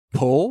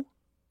Pull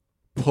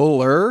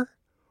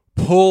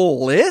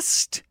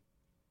list.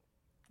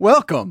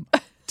 Welcome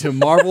to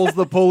Marvel's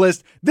The Pull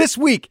List. This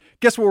week,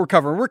 guess what we're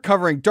covering? We're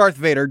covering Darth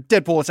Vader,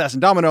 Deadpool, Assassin,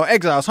 Domino,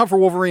 Exiles, Hunt for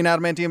Wolverine,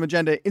 Adamantium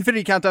Agenda,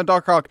 Infinity Countdown,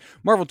 Darkhawk,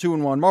 Marvel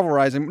 2-in-1, Marvel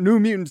Rising, New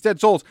Mutants, Dead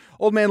Souls,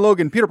 Old Man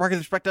Logan, Peter Parker,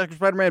 The Spectacular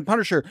Spider-Man,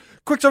 Punisher,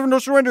 Quicksilver, No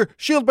Surrender,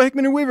 S.H.I.E.L.D. by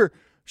Hickman and Weaver,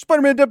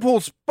 Spider-Man,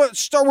 Deadpool,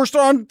 Star Wars,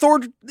 Thor,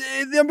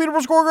 The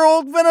Unbeatable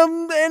Squirrel,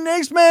 Venom, and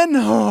X-Men.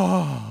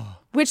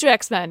 Which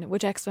X-Men?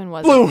 Which X-Men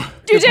was Blue. it?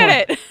 You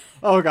did it!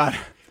 Oh, God.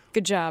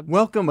 Good job.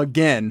 Welcome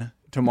again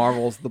to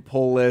Marvel's The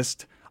Pull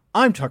List.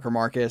 I'm Tucker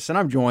Marcus, and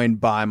I'm joined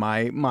by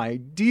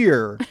my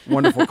dear,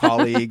 wonderful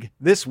colleague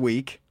this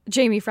week,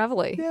 Jamie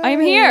Frevely. Yay.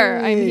 I'm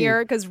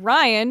here because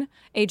Ryan,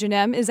 Agent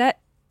M, is at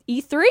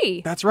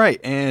E3. That's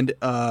right. And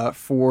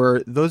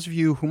for those of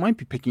you who might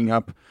be picking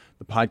up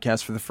the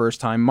podcast for the first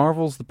time,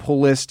 Marvel's The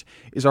Pull List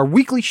is our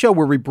weekly show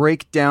where we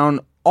break down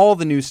all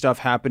the new stuff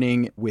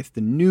happening with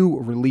the new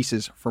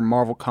releases from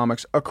Marvel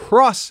Comics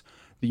across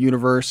the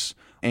universe.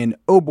 And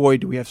oh boy,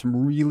 do we have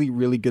some really,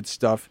 really good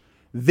stuff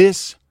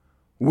this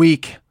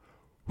week.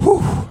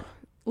 Whew.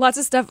 Lots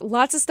of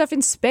stuff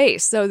in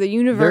space, so the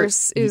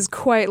universe is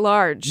quite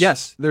large.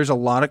 Yes, there's a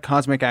lot of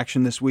cosmic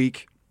action this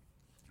week.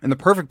 And the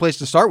perfect place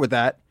to start with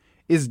that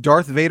is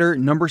Darth Vader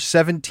number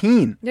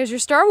 17. There's your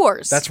Star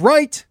Wars. That's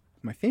right.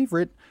 My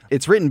favorite.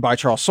 It's written by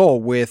Charles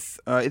Soule with,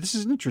 this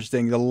is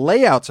interesting, the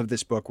layouts of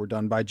this book were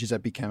done by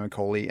Giuseppe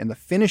Camicoli, and the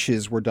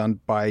finishes were done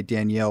by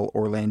Daniele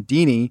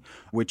Orlandini,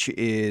 which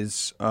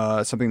is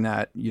something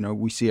that,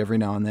 we see every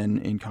now and then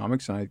in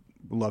comics, and I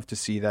love to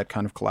see that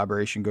kind of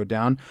collaboration go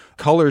down.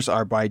 Colors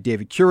are by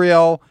David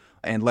Curiel,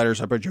 and letters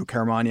are by Joe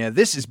Caramagna.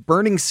 This is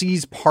Burning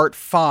Seas Part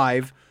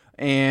 5,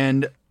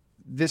 and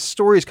this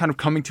story is kind of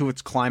coming to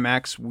its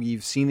climax.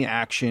 We've seen the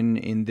action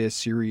in this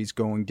series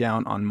going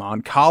down on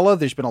Mon Cala.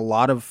 There's been a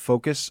lot of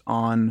focus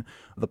on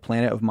the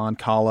planet of Mon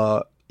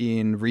Cala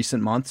in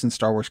recent months in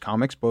Star Wars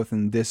comics, both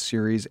in this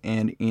series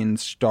and in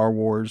Star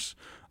Wars,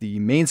 the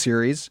main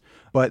series.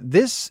 But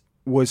this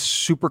was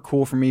super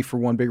cool for me for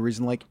one big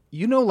reason.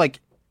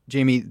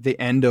 Jamie, the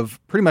end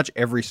of pretty much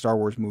every Star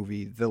Wars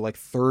movie, the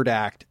third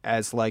act,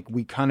 as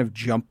we kind of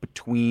jump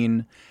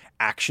between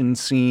action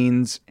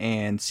scenes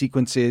and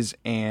sequences,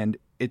 and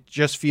it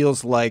just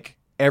feels like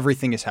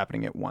everything is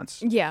happening at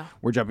once. Yeah.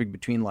 We're jumping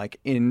between,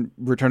 in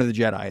Return of the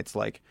Jedi, it's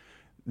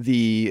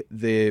the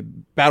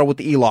battle with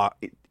the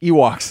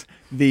Ewoks.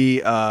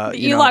 The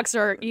Ewoks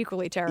are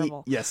equally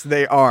terrible. Yes,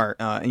 they are.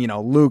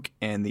 Luke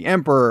and the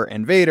Emperor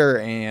and Vader,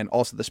 and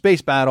also the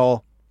space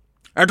battle.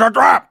 It's a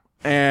trap!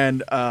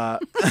 And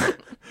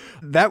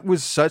that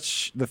was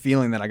such the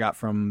feeling that I got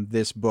from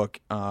this book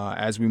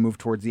as we move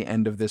towards the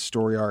end of this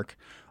story arc.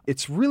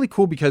 It's really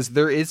cool because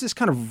there is this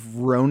kind of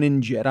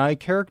Ronin Jedi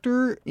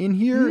character in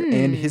here,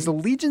 and his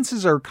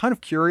allegiances are kind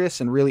of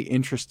curious and really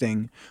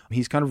interesting.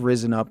 He's kind of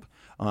risen up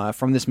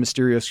from this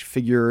mysterious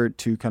figure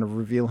to kind of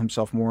reveal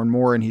himself more and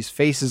more, and he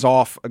faces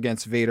off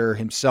against Vader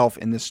himself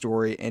in this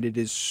story, and it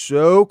is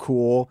so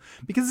cool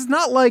because it's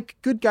not like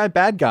good guy,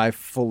 bad guy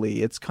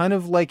fully. It's kind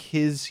of like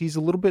he's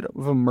a little bit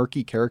of a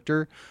murky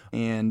character,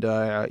 and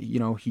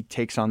he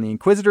takes on the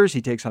Inquisitors,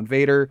 he takes on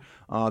Vader.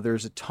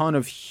 There's a ton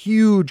of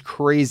huge,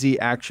 crazy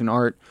action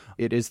art.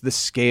 It is the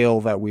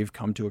scale that we've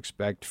come to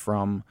expect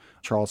from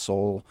Charles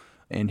Soule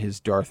and his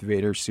Darth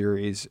Vader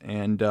series.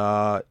 And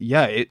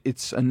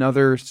it's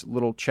another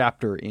little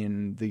chapter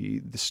in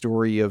the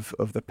story of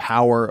the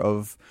power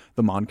of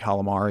the Mon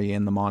Calamari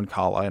and the Mon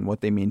Cala and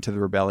what they mean to the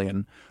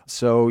rebellion.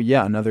 So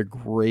yeah, another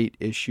great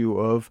issue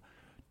of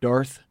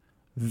Darth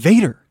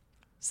Vader.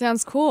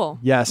 Sounds cool.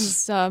 Yes.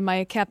 Is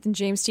my Captain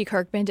James T.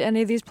 Kirk been to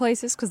any of these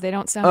places? Because they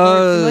don't sound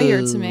very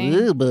familiar to me.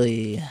 Oh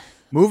boy.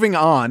 Moving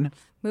on,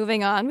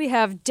 we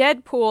have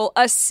Deadpool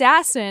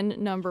Assassin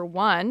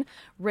 #1,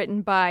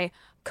 written by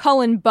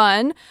Cullen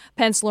Bunn,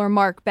 penciler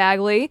Mark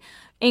Bagley,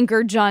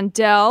 inker John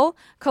Dell,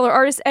 color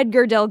artist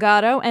Edgar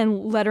Delgado,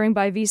 and lettering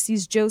by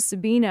VC's Joe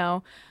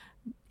Sabino.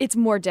 It's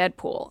more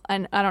Deadpool,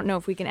 and I don't know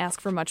if we can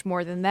ask for much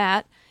more than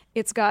that.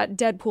 It's got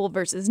Deadpool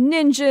versus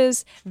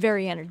ninjas,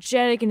 very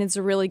energetic, and it's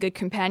a really good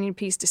companion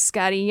piece to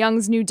Scotty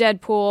Young's new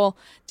Deadpool,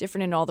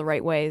 different in all the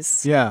right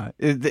ways. Yeah,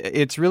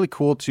 it's really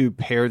cool to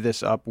pair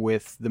this up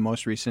with the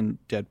most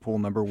recent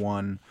Deadpool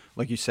 #1,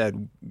 like you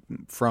said,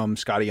 from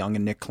Scotty Young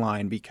and Nick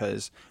Klein,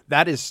 because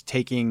that is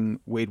taking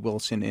Wade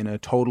Wilson in a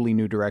totally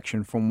new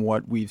direction from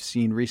what we've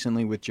seen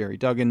recently with Jerry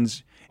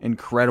Duggan's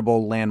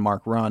incredible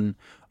landmark run.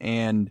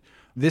 And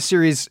this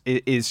series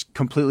is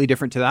completely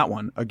different to that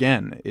one.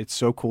 Again, it's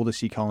so cool to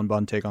see Cullen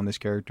Bunn take on this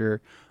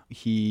character.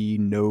 He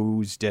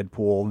knows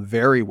Deadpool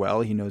very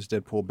well. He knows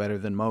Deadpool better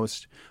than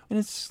most. And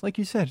it's, like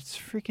you said, it's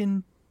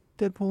freaking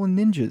Deadpool and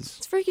ninjas.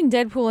 It's freaking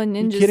Deadpool and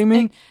ninjas. You kidding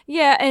me?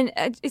 And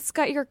it's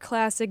got your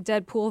classic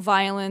Deadpool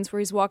violence where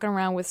he's walking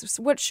around with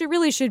what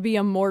really should be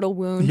a mortal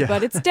wound,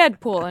 but it's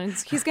Deadpool, and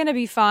he's going to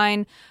be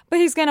fine, but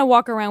he's going to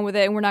walk around with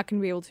it, and we're not going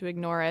to be able to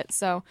ignore it.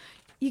 So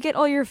you get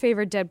all your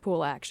favorite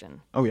Deadpool action.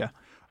 Oh, yeah.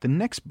 The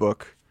next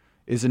book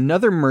is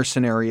another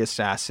mercenary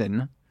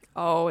assassin.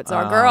 Oh, it's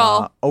our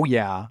girl. Oh,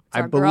 yeah.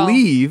 I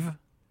believe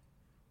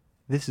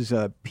This is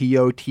a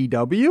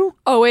POTW?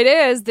 Oh, it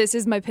is. This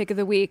is my pick of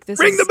the week.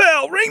 Ring the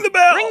bell! Ring the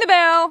bell! Ring the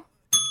bell!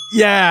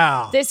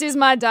 Yeah! This is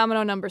my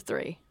domino number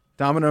 3.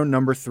 Domino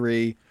number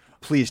 3.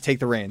 Please take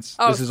the reins.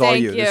 Oh, this is all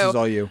you. thank you. This is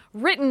all you.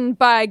 Written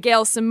by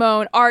Gail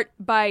Simone, art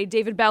by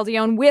David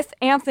Baldione with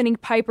Anthony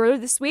Piper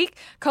this week.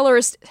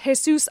 Colorist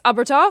Jesus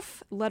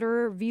Abertoff,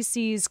 letterer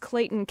VC's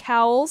Clayton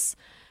Cowles,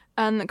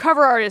 and the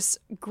cover artist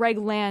Greg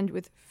Land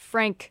with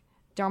Frank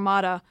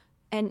Darmada.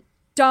 And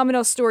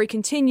Domino's story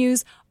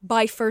continues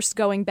by first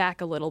going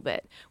back a little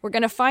bit. We're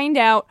going to find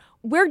out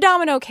where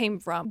Domino came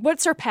from,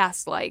 what's her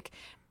past like.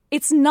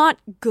 It's not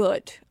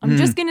good. I'm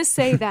just going to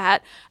say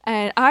that.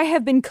 And I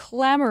have been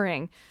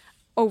clamoring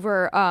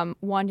over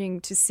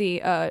wanting to see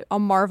a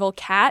Marvel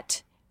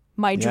cat.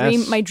 My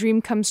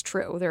dream comes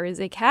true. There is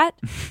a cat.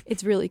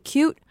 It's really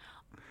cute.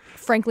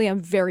 Frankly, I'm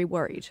very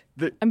worried.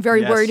 I'm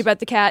very worried about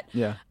the cat.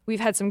 Yeah.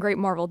 We've had some great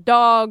Marvel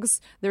dogs.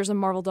 There's a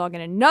Marvel dog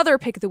in another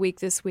pick of the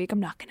week this week.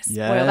 I'm not going to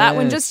spoil that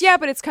one just yet,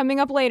 but it's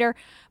coming up later.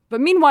 But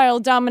meanwhile,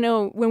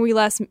 Domino, when we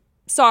last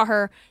saw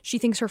her, she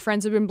thinks her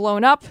friends have been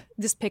blown up.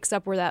 This picks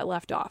up where that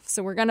left off.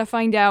 So we're going to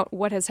find out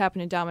what has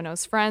happened to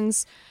Domino's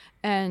friends.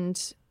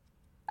 And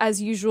as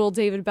usual,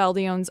 David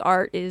Baldione's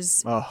art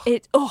is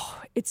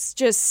it's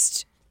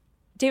just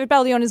David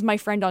Baldione is my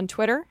friend on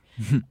Twitter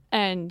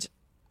and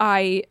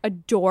I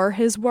adore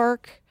his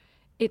work.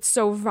 It's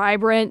so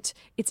vibrant,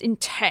 it's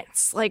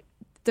intense. Like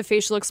the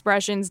facial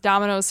expressions,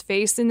 Domino's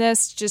face in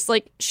this, just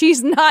like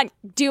she's not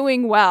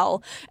doing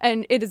well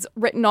and it is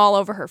written all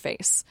over her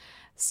face.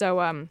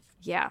 So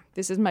yeah,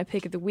 this is my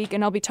pick of the week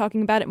and I'll be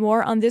talking about it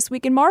more on This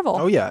Week in Marvel.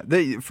 Oh yeah.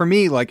 For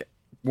me, like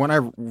when I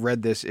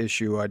read this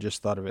issue, I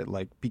just thought of it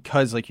like,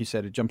 because like you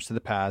said, it jumps to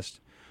the past.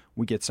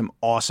 We get some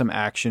awesome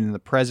action in the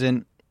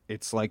present.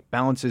 It's like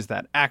balances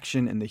that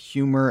action and the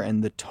humor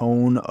and the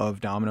tone of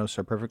Domino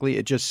so perfectly.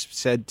 It just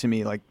said to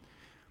me, like,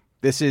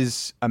 this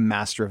is a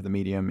master of the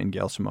medium in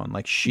Gail Simone.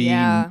 Like, she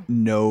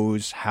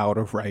knows how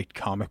to write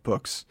comic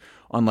books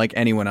unlike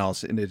anyone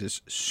else. And it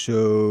is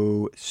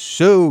so,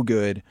 so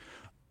good.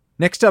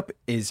 Next up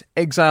is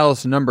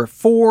Exiles number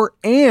 4.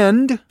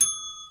 And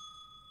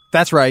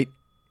that's right.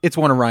 It's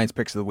one of Ryan's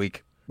picks of the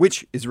week,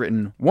 which is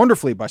written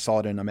wonderfully by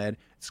Saladin Ahmed.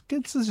 It's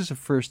good. This is a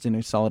first in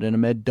a Saladin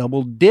Ahmed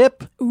double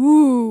dip.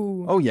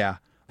 Ooh. Oh, yeah.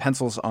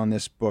 Pencils on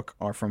this book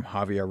are from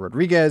Javier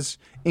Rodriguez,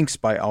 inks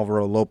by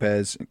Alvaro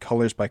Lopez,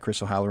 colors by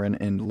Chris O'Halloran,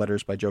 and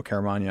letters by Joe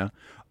Caramagna.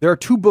 There are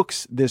 2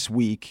 books this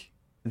week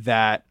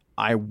that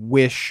I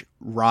wish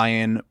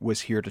Ryan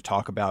was here to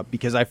talk about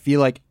because I feel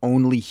like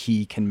only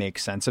he can make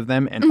sense of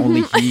them and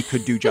only he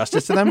could do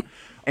justice to them.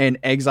 And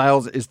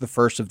Exiles is the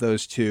first of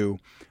those 2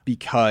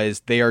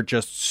 because they are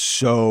just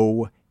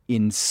so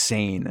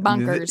insane.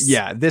 Bonkers.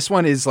 Yeah, this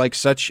one is like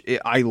such.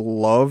 I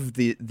love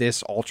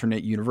this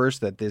alternate universe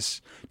that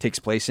this takes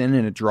place in,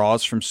 and it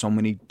draws from so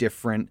many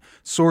different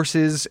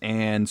sources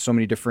and so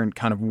many different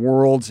kind of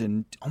worlds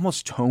and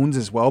almost tones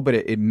as well. But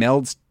it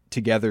melds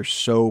together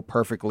so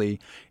perfectly.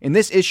 In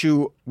this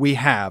issue, we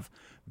have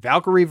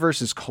Valkyrie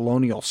versus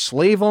colonial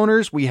slave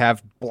owners. We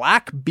have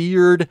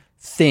Blackbeard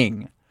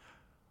Thing.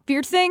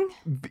 Beard Thing?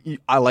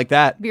 I like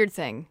that. Beard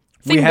Thing.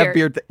 We have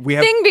Beard. We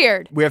have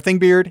Thingbeard. We have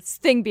Thingbeard. It's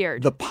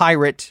Thingbeard. The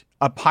pirate,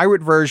 a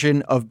pirate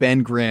version of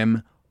Ben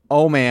Grimm.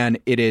 Oh man,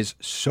 it is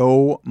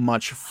so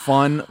much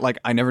fun. Like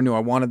I never knew I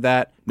wanted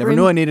that. Never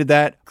knew I needed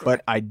that,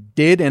 but I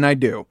did and I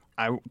do.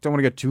 I don't want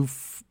to get too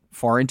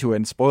far into it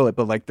and spoil it,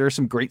 but like there's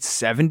some great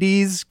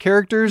 70s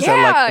characters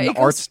that like the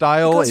art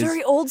style is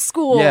very old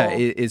school. Yeah,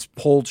 it is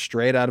pulled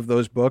straight out of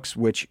those books,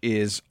 which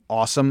is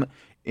awesome.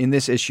 In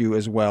this issue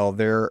as well,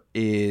 there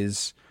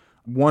is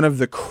one of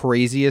the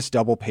craziest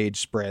double page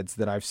spreads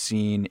that I've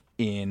seen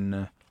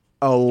in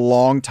a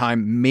long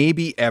time,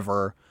 maybe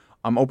ever.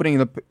 I'm opening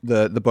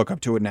the book up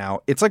to it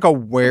now. It's like a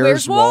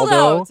Where's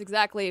Waldo it's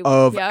exactly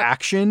of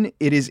action.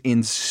 It is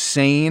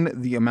insane,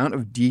 the amount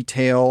of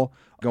detail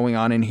going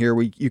on in here.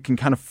 You can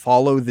kind of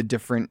follow the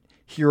different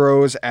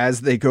heroes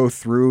as they go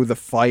through the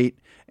fight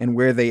and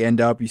where they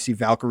end up. You see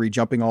Valkyrie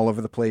jumping all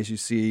over the place. You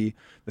see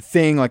the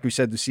Thing, like we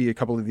said, to see a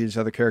couple of these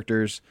other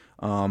characters.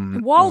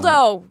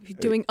 Waldo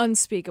doing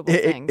unspeakable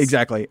things.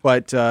 Exactly.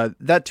 But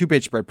that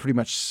 2-page spread pretty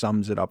much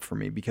sums it up for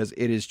me because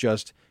it is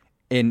just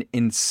an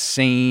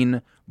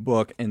insane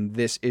book. And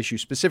this issue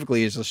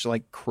specifically is just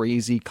like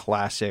crazy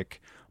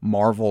classic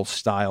Marvel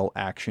style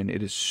action.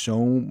 It is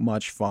so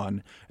much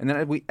fun. And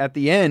then at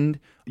the end,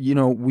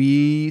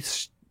 we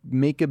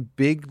make a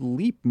big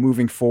leap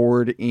moving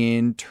forward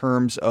in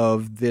terms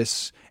of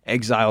this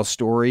exile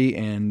story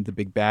and the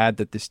big bad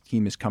that this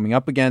team is coming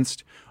up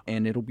against.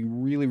 And it'll be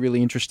really,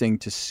 really interesting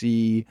to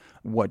see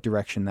what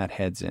direction that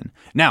heads in.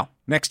 Now,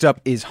 next up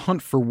is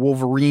Hunt for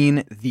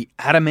Wolverine, The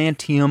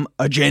Adamantium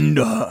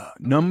Agenda,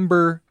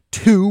 number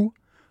 2,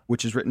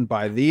 which is written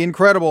by the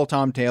incredible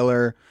Tom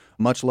Taylor.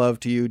 Much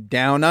love to you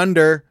down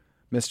under,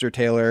 Mr.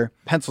 Taylor.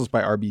 Pencils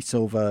by R.B.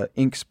 Silva,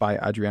 inks by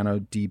Adriano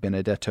Di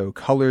Benedetto,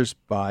 colors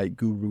by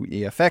Guru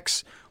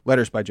EFX,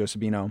 letters by Joe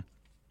Sabino.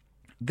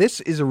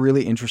 This is a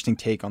really interesting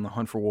take on the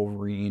Hunt for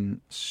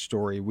Wolverine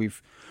story.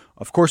 We've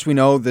Of course, we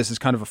know this is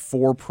kind of a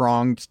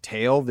four-pronged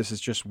tale. This is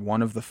just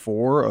one of the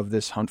four of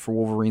this Hunt for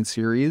Wolverine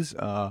series.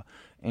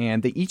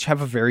 And they each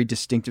have a very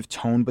distinctive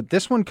tone, but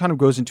this one kind of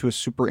goes into a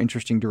super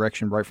interesting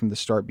direction right from the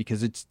start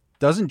because it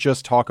doesn't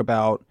just talk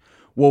about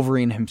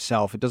Wolverine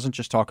himself. It doesn't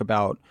just talk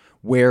about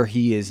where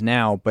he is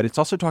now, but it's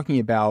also talking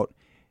about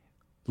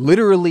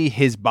literally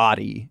his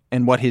body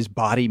and what his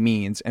body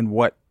means and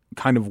what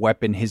kind of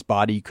weapon his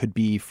body could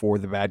be for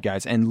the bad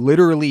guys, and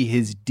literally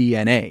his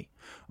DNA,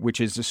 which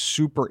is a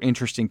super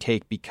interesting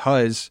take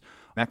because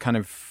that kind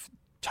of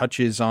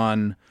touches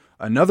on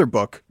another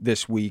book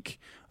this week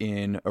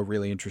in a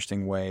really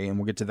interesting way, and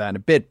we'll get to that in a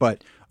bit.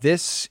 But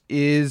this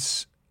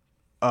is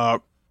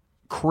a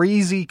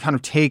crazy kind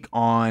of take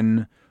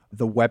on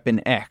the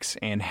Weapon X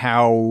and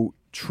how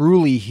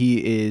truly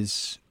he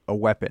is a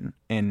weapon,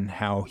 and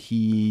how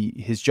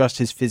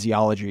his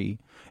physiology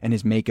and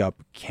his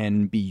makeup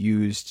can be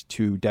used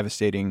to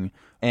devastating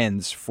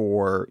ends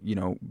for,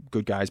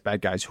 good guys,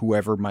 bad guys,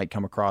 whoever might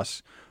come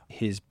across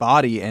his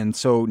body. And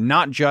so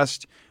not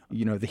just,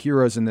 the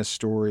heroes in this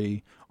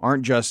story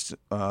aren't just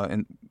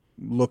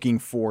looking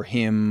for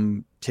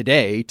him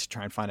today to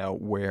try and find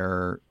out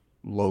where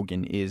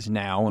Logan is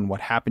now and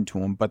what happened to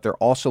him, but they're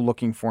also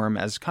looking for him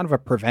as kind of a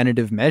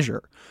preventative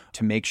measure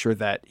to make sure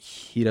that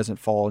he doesn't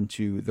fall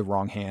into the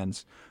wrong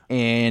hands.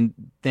 And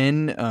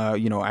then,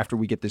 after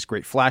we get this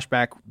great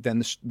flashback,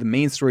 then the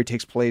main story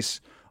takes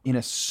place in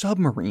a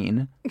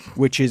submarine,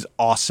 which is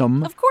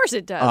awesome. Of course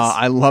it does.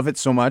 I love it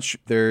so much.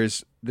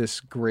 There's this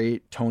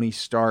great Tony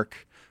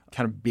Stark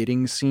kind of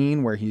bidding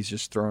scene where he's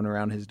just throwing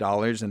around his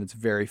dollars, and it's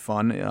very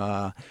fun.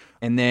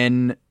 And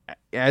then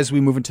as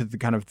we move into the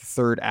kind of the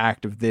third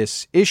act of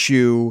this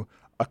issue,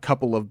 a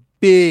couple of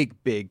big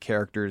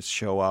characters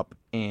show up,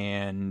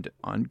 and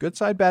on good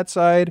side, bad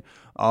side,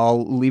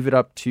 I'll leave it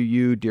up to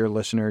you, dear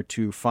listener,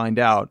 to find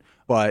out,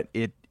 but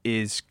it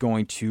is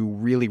going to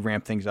really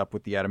ramp things up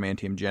with the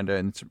adamantium agenda,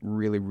 and it's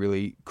really,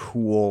 really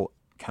cool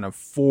kind of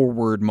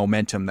forward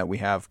momentum that we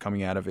have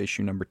coming out of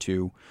issue number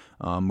 2,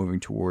 moving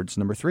towards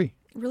number 3.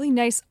 Really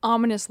nice,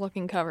 ominous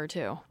looking cover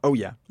too. Oh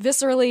yeah.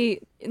 Viscerally,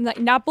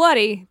 not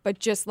bloody, but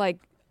just like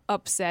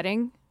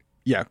upsetting.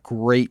 Yeah,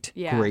 great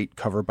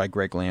cover by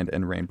Greg Land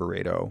and Rain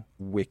Barreto.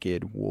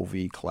 Wicked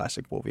Wolvie,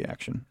 classic Wolvie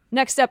action.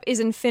 Next up is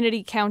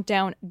Infinity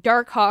Countdown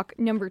Darkhawk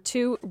number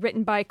 2,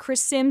 written by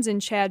Chris Sims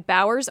and Chad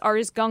Bowers.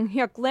 Artist Gung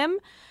Hyuk Lim.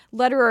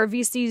 Letterer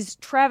VC's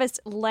Travis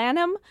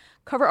Lanham.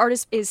 Cover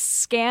artist is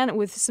Scan,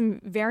 with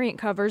some variant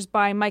covers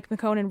by Mike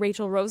McCone and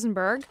Rachel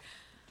Rosenberg.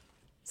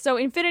 So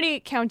Infinity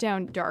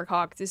Countdown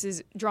Darkhawk, this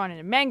is drawn in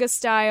a manga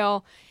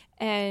style,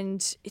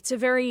 and it's a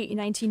very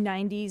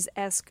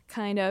 1990s-esque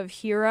kind of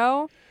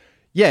hero.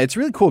 Yeah, it's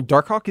really cool.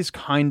 Darkhawk is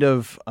kind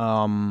of,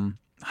 I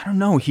don't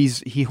know,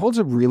 he holds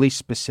a really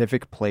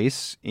specific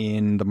place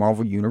in the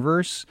Marvel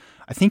Universe.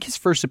 I think his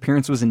first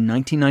appearance was in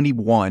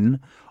 1991,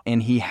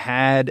 and he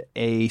had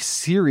a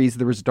series,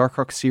 there was a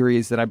Darkhawk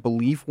series that I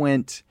believe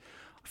went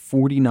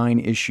 49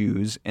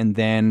 issues, and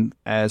then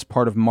as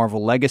part of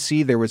Marvel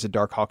Legacy, there was a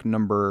Darkhawk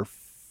number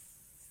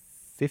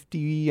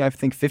 50, I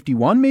think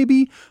 51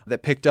 maybe,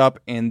 that picked up.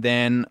 And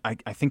then I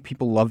think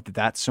people loved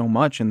that so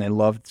much, and they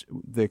loved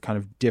the kind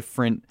of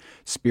different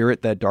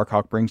spirit that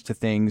Darkhawk brings to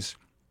things.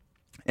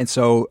 And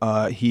so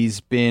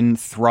he's been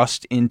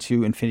thrust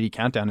into Infinity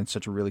Countdown in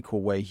such a really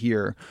cool way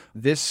here.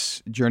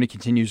 This journey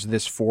continues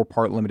this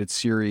 4-part limited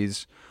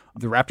series.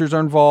 The Raptors are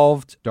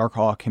involved,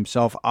 Darkhawk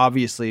himself,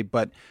 obviously,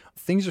 but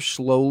things are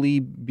slowly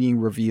being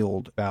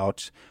revealed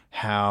about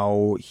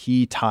how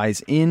he ties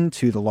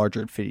into the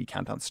larger Infinity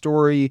Countdown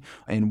story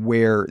and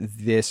where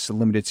this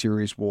limited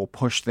series will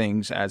push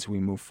things as we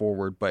move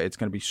forward. But it's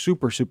going to be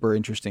super, super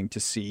interesting to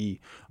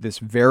see this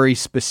very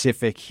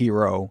specific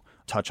hero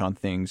touch on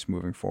things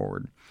moving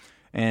forward.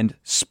 And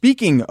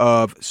speaking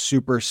of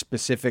super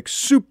specific,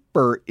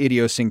 super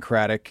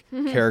idiosyncratic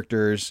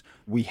characters,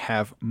 we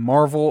have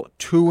Marvel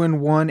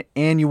 2-in-1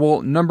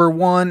 Annual number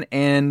 1.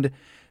 And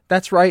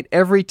that's right,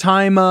 every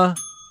time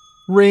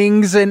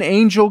rings an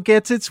angel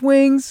gets its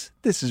wings.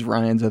 This is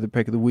Ryan's other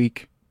pick of the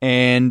week.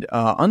 And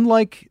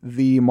unlike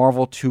the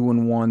Marvel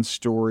 2-in-1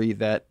 story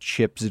that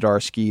Chip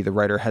Zdarsky, the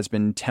writer, has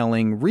been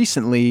telling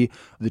recently,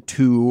 the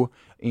 2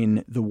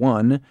 in the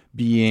 1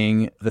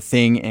 being The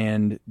Thing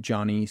and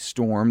Johnny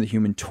Storm, the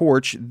Human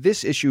Torch,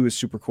 this issue is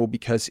super cool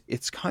because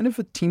it's kind of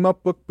a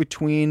team-up book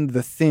between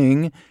The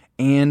Thing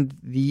and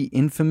the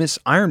infamous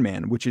Iron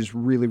Man, which is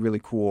really,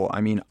 really cool. I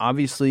mean,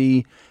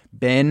 obviously,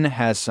 Ben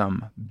has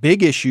some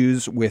big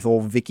issues with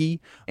old Vicky,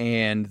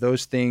 and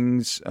those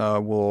things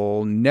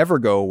will never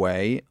go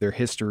away. Their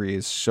history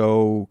is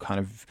so kind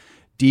of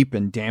deep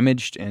and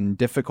damaged and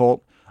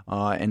difficult,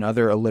 and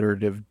other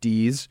alliterative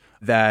Ds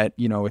that,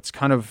 it's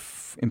kind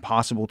of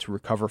impossible to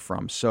recover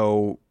from.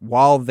 So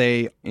while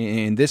they,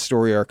 in this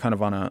story, are kind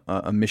of on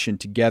a mission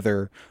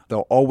together,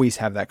 they'll always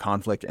have that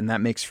conflict, and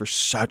that makes for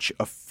such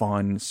a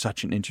fun,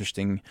 such an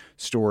interesting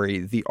story.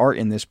 The art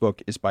in this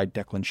book is by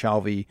Declan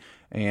Shalvey,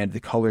 and the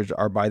colors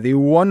are by the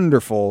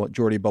wonderful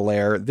Jordi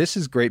Belair. This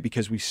is great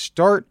because we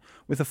start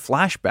with a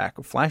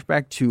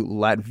flashback to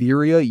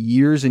Latveria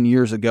years and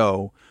years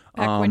ago,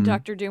 Back when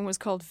Dr. Doom was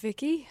called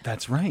Vicky.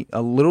 That's right.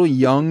 A little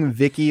young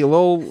Vicky, a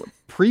little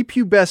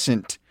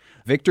prepubescent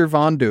Victor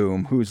Von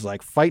Doom, who's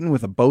like fighting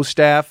with a bow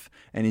staff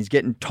and he's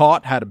getting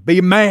taught how to be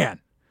a man.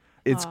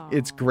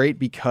 It's great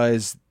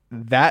because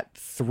that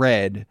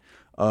thread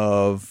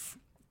of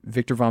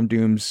Victor Von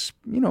Doom's,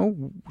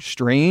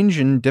 strange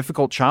and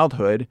difficult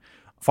childhood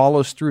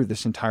follows through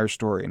this entire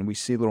story. And we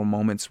see little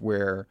moments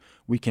where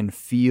we can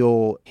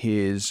feel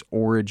his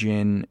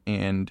origin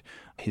and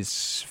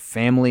his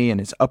family and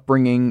his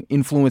upbringing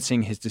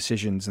influencing his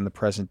decisions in the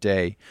present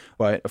day.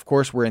 But of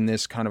course, we're in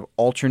this kind of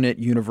alternate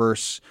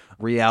universe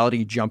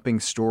reality jumping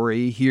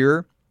story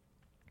here.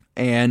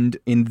 And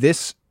in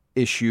this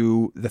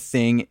issue, the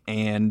Thing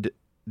and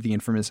the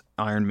infamous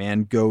Iron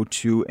Man go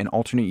to an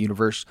alternate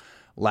universe,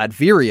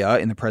 Latveria,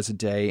 in the present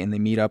day, and they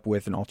meet up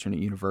with an alternate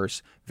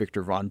universe,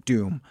 Victor Von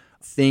Doom.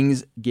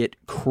 Things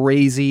get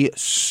crazy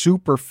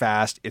super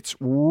fast. It's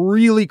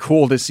really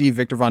cool to see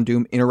Victor Von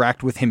Doom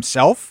interact with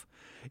himself.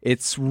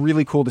 It's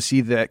really cool to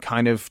see that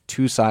kind of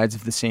two sides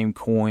of the same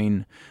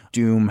coin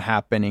Doom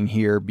happening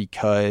here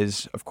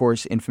because, of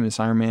course, infamous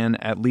Iron Man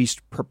at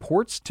least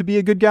purports to be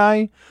a good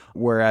guy,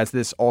 whereas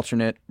this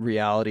alternate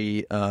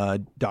reality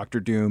Doctor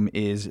Doom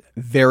is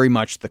very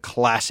much the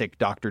classic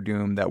Doctor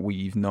Doom that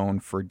we've known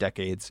for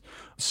decades.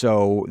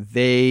 So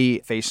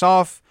they face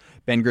off.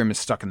 Ben Grimm is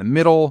stuck in the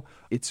middle.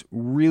 It's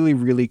really,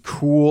 really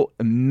cool,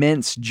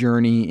 immense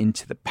journey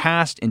into the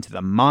past, into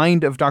the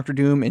mind of Doctor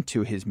Doom,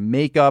 into his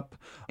makeup.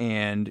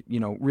 And,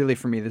 really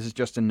for me, this is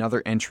just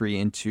another entry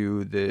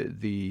into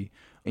the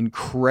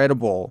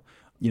incredible,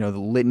 the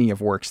litany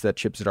of works that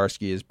Chip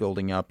Zdarsky is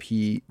building up.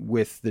 He,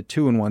 with the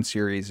 2-in-1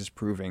 series, is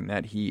proving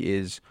that he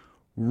is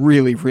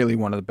really, really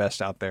one of the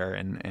best out there.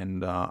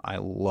 And I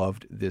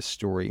loved this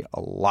story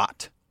a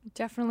lot.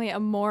 Definitely a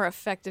more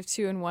effective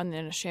 2-in-1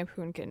 than a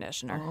shampoo and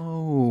conditioner.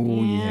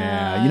 Oh,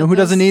 yeah. You know who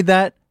doesn't need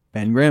that?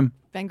 Ben Grimm.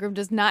 Ben Grimm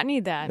does not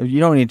need that. You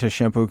don't need to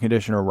shampoo,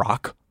 conditioner,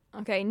 rock.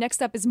 Okay,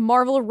 next up is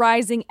Marvel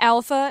Rising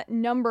Alpha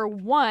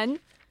 #1.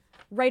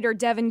 Writer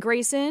Devin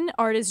Grayson,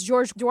 artist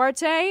George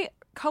Duarte,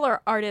 color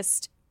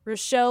artist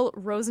Rochelle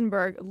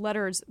Rosenberg,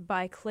 letters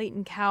by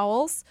Clayton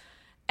Cowles,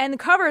 and the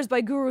cover is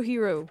by Guru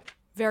Hiru.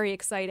 Very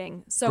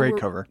exciting. So great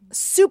cover.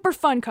 Super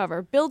fun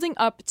cover. Building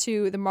up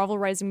to the Marvel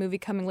Rising movie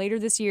coming later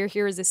this year,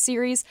 here is a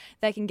series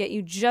that can get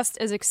you just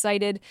as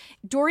excited.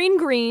 Doreen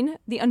Green,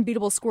 the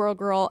unbeatable Squirrel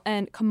Girl,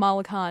 and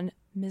Kamala Khan,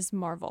 Ms.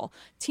 Marvel,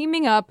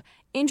 teaming up,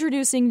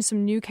 introducing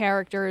some new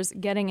characters,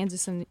 getting into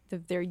some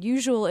of their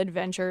usual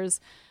adventures,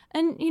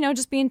 and,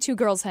 just being two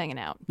girls hanging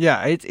out.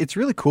 Yeah, it's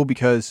really cool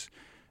because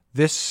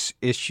this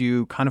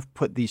issue kind of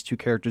put these two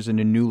characters in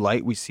a new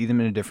light. We see them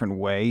in a different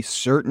way.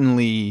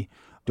 Certainly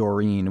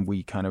Doreen,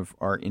 we kind of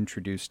are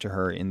introduced to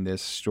her in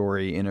this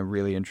story in a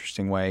really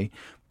interesting way.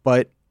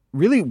 But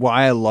really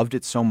why I loved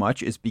it so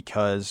much is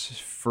because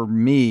for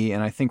me,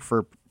 and I think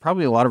for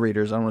probably a lot of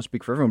readers, I don't want to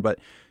speak for everyone, but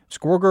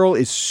Squirrel Girl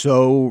is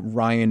so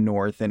Ryan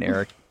North and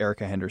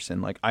Erica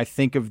Henderson. Like, I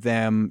think of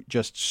them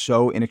just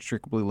so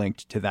inextricably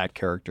linked to that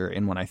character.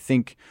 And when I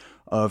think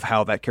of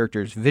how that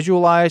character is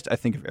visualized, I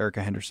think of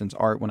Erica Henderson's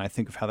art. When I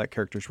think of how that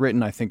character is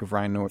written, I think of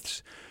Ryan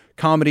North's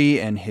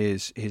comedy and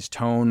his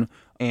tone.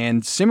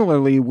 And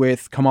similarly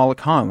with Kamala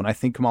Khan, when I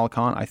think Kamala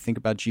Khan, I think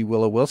about G.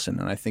 Willow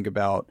Wilson, and I think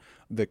about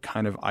the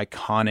kind of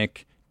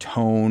iconic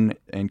tone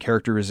and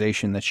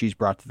characterization that she's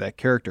brought to that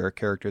character, a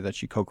character that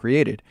she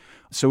co-created.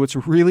 So it's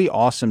really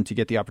awesome to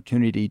get the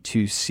opportunity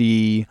to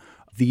see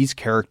these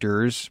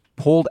characters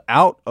pulled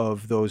out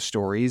of those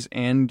stories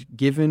and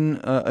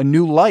given a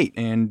new light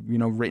and,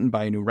 written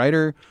by a new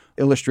writer,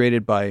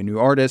 illustrated by a new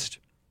artist.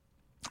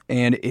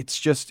 And it's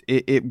just,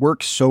 it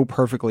works so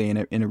perfectly, and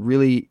it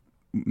really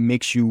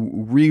makes you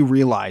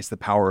realize the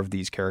power of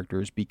these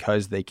characters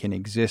because they can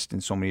exist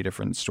in so many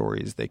different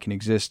stories. They can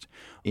exist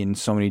in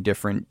so many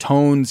different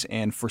tones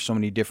and for so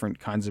many different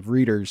kinds of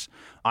readers.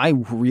 I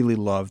really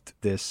loved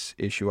this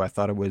issue. I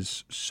thought it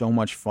was so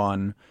much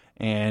fun.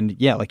 And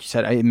yeah, like you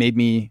said, it made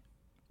me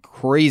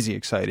crazy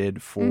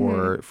excited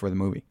for the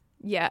movie.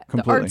 Yeah,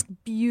 completely. The art's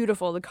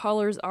beautiful. The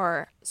colors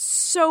are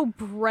so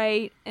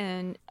bright.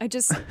 And I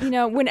just,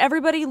 when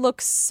everybody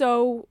looks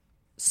so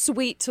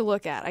sweet to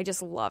look at, I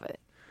just love it.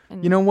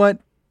 And you know what?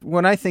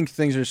 When I think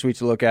things are sweet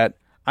to look at,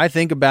 I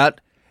think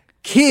about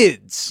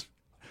kids.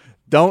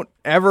 Don't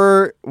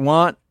ever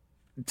want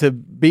to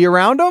be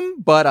around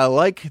them, but I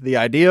like the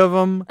idea of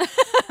them.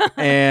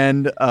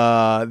 And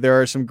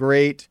there are some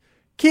great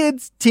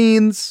kids,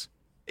 teens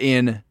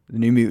in The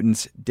New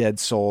Mutants, Dead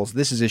Souls.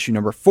 This is issue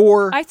number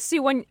 4. I see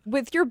one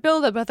with your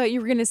buildup. I thought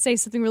you were going to say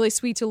something really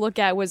sweet to look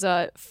at was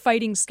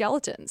fighting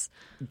skeletons.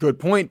 Good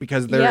point,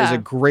 because there is a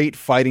great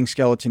fighting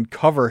skeleton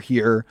cover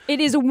here.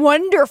 It is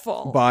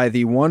wonderful. By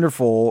the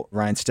wonderful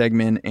Ryan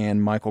Stegman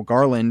and Michael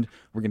Garland.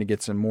 We're going to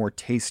get some more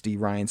tasty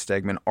Ryan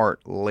Stegman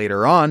art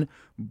later on,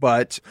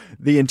 but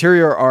the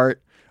interior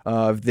art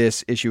of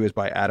this issue is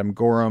by Adam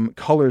Gorham.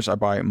 Colors are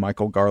by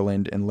Michael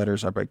Garland, and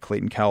letters are by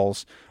Clayton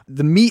Cowles.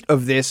 The meat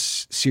of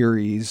this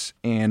series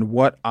and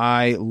what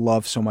I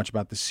love so much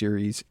about this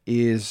series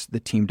is the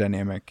team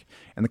dynamic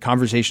and the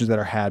conversations that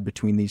are had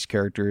between these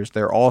characters.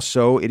 They're all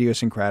so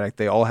idiosyncratic.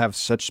 They all have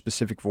such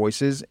specific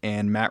voices,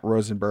 and Matt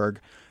Rosenberg,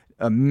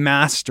 a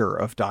master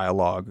of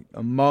dialogue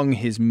among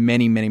his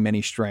many, many,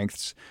 many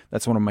strengths.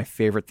 That's one of my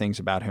favorite things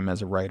about him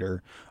as a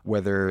writer,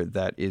 whether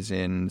that is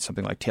in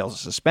something like Tales of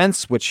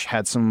Suspense, which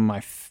had some of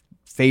my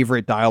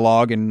favorite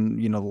dialogue in,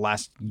 the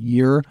last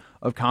year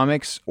of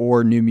comics,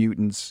 or New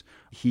Mutants.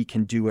 He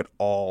can do it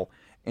all.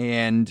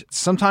 And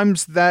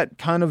sometimes that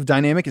kind of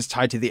dynamic is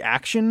tied to the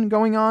action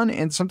going on,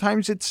 and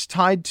sometimes it's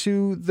tied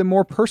to the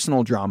more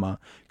personal drama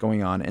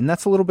going on. And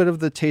that's a little bit of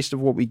the taste of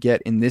what we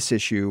get in this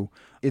issue.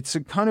 It's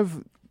a kind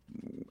of,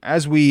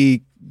 as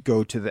we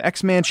go to the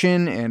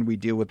X-Mansion and we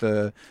deal with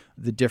the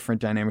different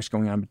dynamics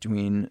going on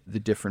between the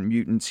different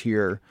mutants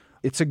here,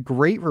 it's a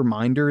great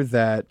reminder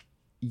that,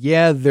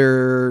 yeah,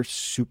 they're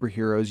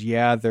superheroes.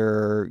 Yeah,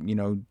 they're,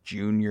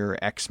 junior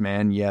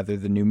X-Men. Yeah, they're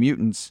the New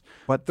Mutants.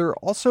 But they're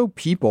also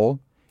people,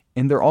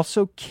 and they're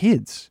also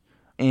kids.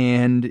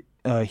 And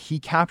he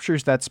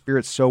captures that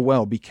spirit so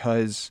well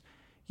because,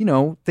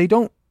 they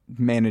don't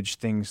manage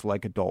things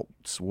like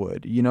adults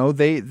would.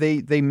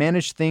 They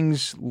manage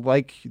things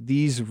like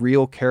these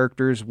real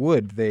characters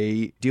would.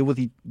 They deal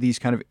with these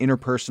kind of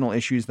interpersonal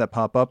issues that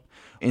pop up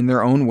in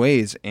their own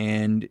ways,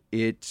 and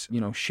it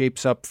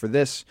shapes up for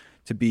this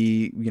to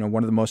be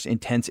one of the most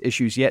intense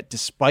issues yet,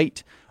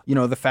 despite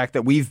the fact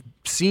that we've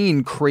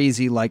seen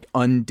crazy like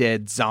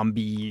undead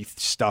zombie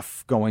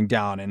stuff going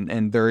down,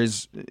 and there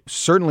is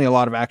certainly a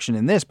lot of action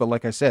in this, but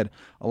like I said,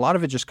 a lot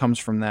of it just comes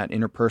from that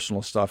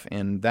interpersonal stuff,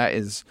 and that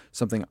is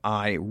something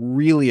I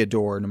really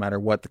adore no matter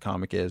what the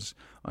comic is,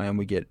 and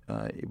we get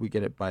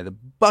it by the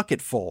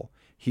bucketful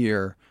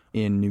here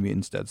in New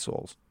Mutants Dead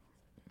Souls.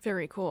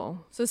 Very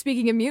cool. So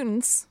speaking of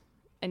mutants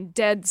and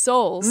dead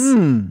souls,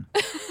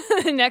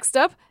 next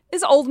up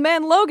is Old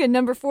Man Logan,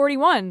 number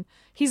 41.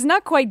 He's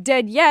not quite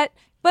dead yet,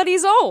 but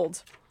he's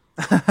old.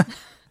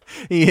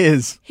 He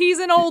is. He's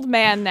an old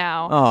man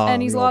now,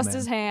 and he's lost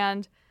his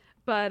hand,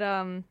 but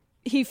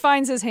he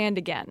finds his hand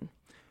again.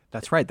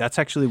 That's right. That's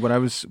actually what I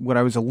was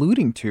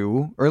alluding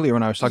to earlier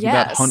when I was talking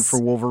about Hunt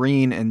for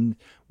Wolverine and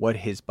what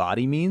his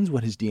body means,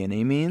 what his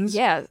DNA means.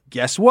 Yeah.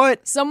 Guess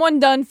what? Someone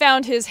done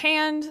found his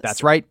hand.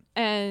 That's right.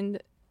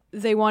 And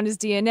they want his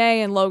DNA,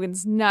 and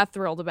Logan's not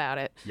thrilled about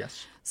it.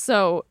 Yes.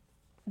 So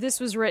this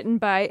was written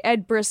by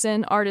Ed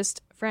Brisson,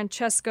 artist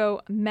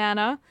Francesco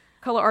Manna,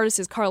 color artist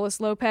is Carlos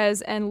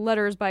Lopez, and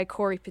letters by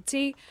Corey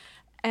Petit.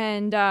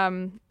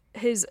 And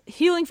his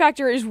healing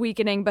factor is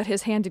weakening, but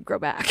his hand did grow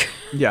back.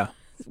 Yeah.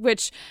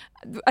 Which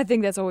I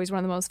think that's always one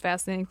of the most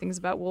fascinating things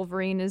about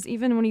Wolverine is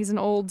even when he's an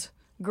old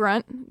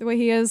grunt, the way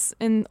he is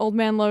in Old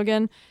Man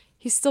Logan,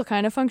 he's still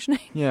kind of functioning.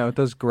 Yeah, with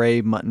those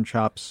gray mutton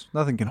chops,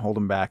 nothing can hold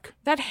him back.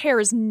 That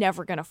hair is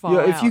never going to fall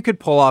out. If you could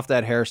pull off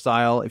that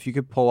hairstyle, if you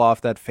could pull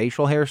off that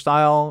facial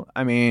hairstyle,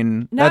 I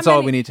mean, that's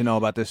all we need to know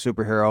about this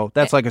superhero.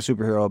 That's like a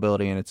superhero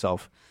ability in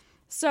itself.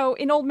 So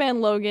in Old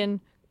Man Logan,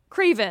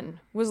 Kraven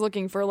was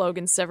looking for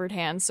Logan's severed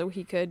hand so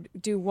he could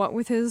do what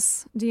with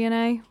his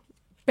DNA?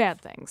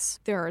 Bad things.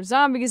 There are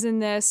zombies in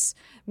this.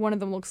 One of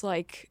them looks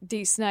like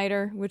Dee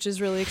Snider, which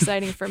is really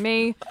exciting for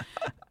me.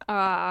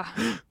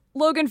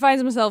 Logan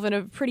finds himself in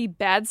a pretty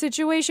bad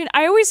situation.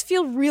 I always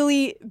feel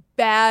really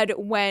bad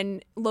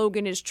when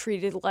Logan is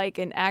treated like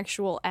an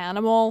actual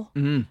animal.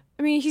 Mm-hmm.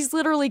 I mean, he's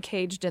literally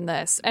caged in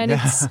this, and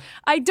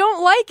I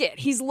don't like it.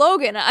 He's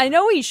Logan. I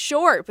know he's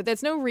short, but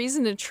that's no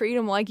reason to treat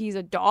him like he's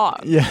a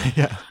dog.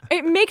 Yeah.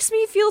 It makes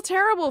me feel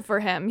terrible for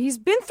him. He's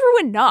been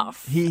through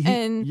enough.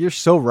 And you're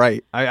so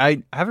right.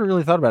 I haven't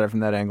really thought about it from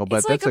that angle,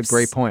 but that's a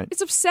great point.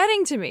 It's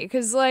upsetting to me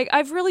because,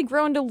 I've really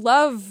grown to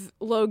love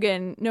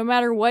Logan, no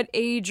matter what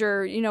age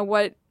or,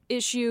 what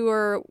issue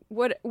or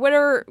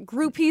whatever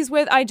group he's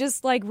with. I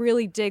just,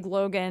 really dig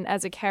Logan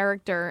as a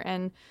character,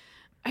 and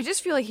I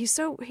just feel like he's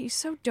so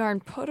darn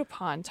put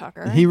upon,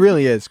 Tucker. He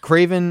really is.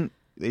 Kraven,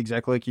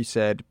 exactly like you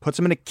said, puts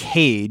him in a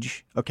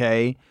cage,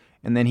 okay?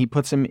 And then he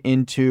puts him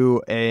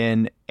into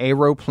an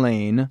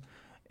aeroplane,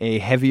 a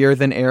heavier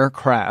than air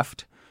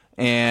craft,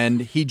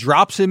 and he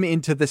drops him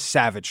into the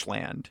Savage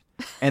Land.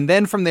 And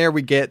then from there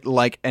we get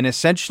an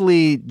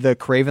essentially the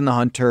Kraven the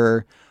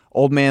Hunter,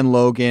 Old Man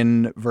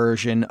Logan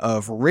version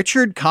of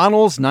Richard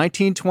Connell's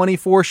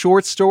 1924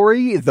 short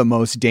story, The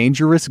Most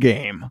Dangerous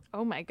Game.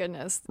 Oh my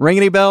goodness. Ring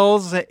any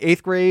bells,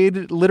 8th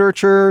grade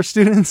literature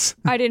students?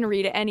 I didn't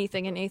read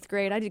anything in 8th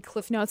grade. I did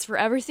Cliff Notes for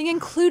everything,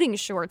 including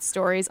short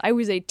stories. I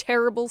was a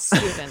terrible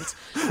student.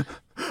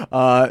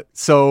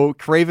 So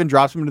Kraven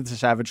drops him into the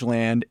Savage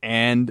Land,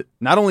 and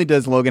not only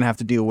does Logan have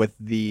to deal with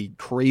the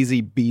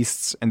crazy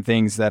beasts and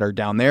things that are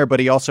down there, but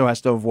he also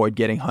has to avoid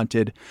getting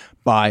hunted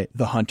by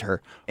the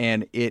Hunter.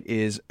 And it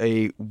is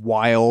a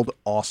wild,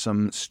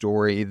 awesome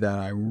story that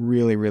I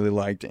really, really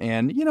liked.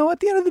 And, at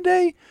the end of the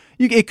day,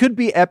 it could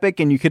be epic,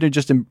 and you could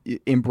just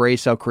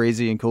embrace how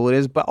crazy and cool it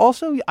is. But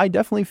also, I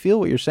definitely feel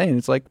what you're saying.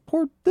 It's like,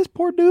 this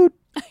poor dude.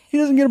 He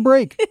doesn't get a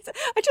break.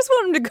 I just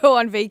want him to go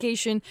on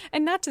vacation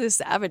and not to the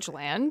Savage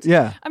Land.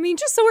 Yeah. I mean,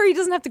 just so where he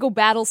doesn't have to go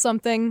battle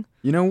something.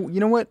 You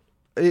know what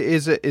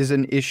is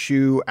an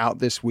issue out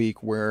this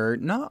week where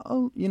not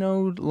a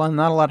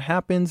lot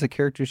happens. The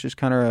characters just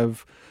kind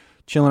of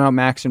chilling out,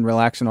 maxing,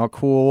 relaxing, all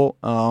cool.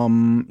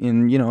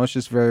 And it's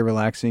just very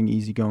relaxing,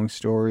 easygoing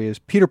story. Is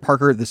Peter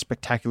Parker, the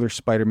Spectacular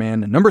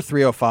Spider-Man, number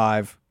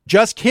 305.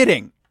 Just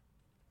kidding.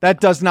 That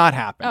does not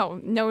happen. Oh,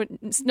 no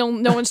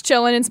one's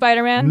chilling in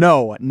Spider-Man?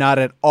 No, not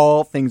at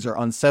all. Things are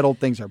unsettled.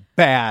 Things are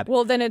bad.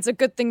 Well, then it's a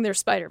good thing they're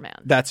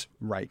Spider-Man. That's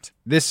right.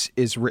 This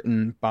is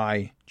written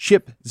by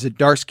Chip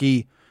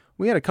Zdarsky.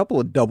 We had a couple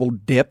of double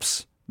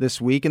dips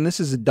this week, and this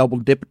is a double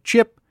dip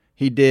Chip.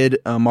 He did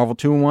Marvel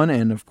 2-in-1,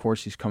 and of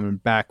course he's coming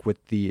back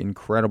with the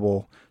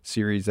incredible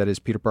series that is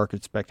Peter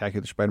Parker's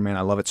Spectacular Spider-Man.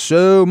 I love it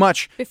so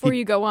much. Before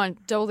you go on,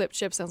 Double Dip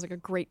Chip sounds like a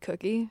great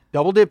cookie.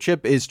 Double Dip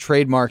Chip is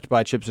trademarked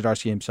by Chip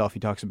Zdarsky himself. He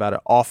talks about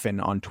it often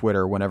on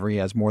Twitter whenever he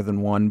has more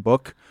than one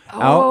book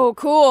out. Oh,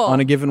 cool.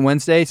 On a given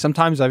Wednesday.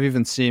 Sometimes I've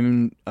even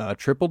seen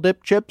triple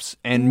dip chips,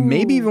 and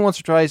maybe even once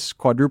or twice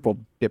quadruple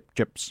dip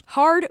chips.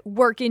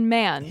 Hard-working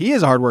man. He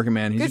is a hard-working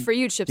man. Good for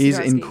you, Chip He's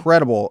Zdarsky.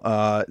 incredible.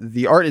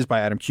 The art is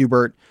by Adam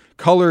Kubert.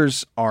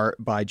 Colors are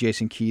by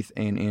Jason Keith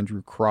and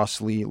Andrew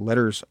Crossley.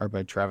 Letters are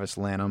by Travis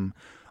Lanham.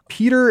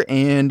 Peter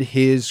and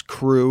his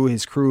crew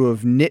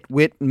of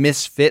nitwit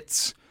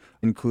misfits,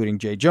 including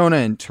Jay Jonah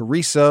and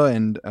Teresa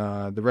and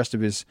the rest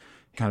of his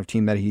kind of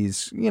team that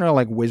he's,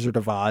 like Wizard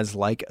of Oz,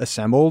 like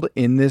assembled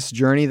in this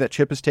journey that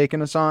Chip has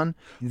taken us on.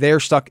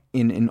 They're stuck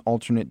in an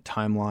alternate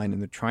timeline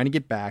and they're trying to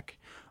get back.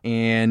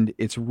 And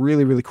it's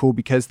really, really cool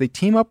because they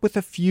team up with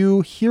a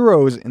few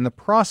heroes in the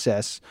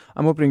process.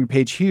 I'm opening a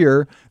page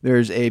here.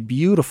 There's a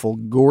beautiful,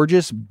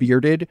 gorgeous,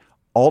 bearded,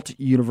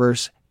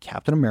 alt-universe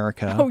Captain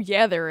America. Oh,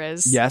 yeah, there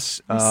is.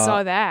 Yes. I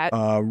saw that.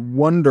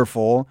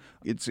 Wonderful.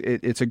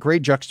 It's a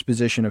great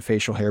juxtaposition of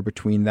facial hair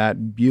between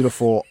that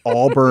beautiful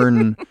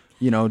auburn,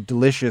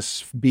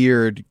 delicious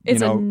beard.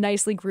 It's a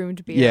nicely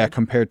groomed beard. Yeah,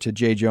 compared to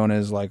Jay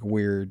Jonah's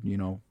weird,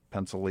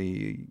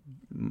 pencil-y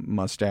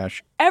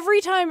mustache. Every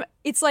time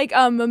it's like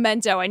a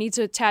memento. I need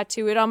to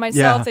tattoo it on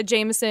myself that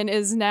Jameson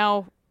is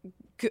now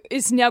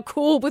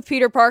cool with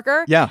Peter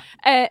Parker. Yeah.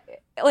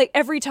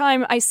 Every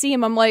time I see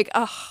him, I'm like,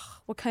 ugh,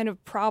 what kind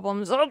of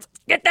problems? Oh,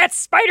 get that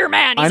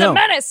Spider-Man. He's a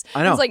menace.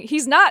 I know. It's like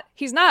he's not.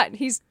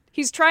 He's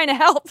trying to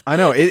help. I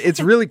know. It's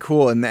really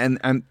cool.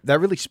 And that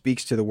really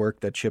speaks to the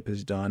work that Chip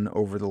has done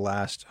over the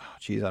last,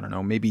 I don't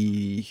know,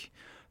 maybe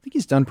I think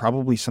he's done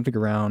probably something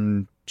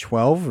around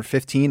 12 or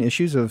 15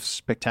 issues of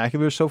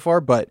Spectacular so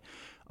far, but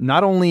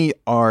not only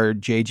are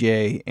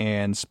JJ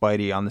and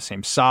Spidey on the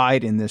same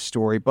side in this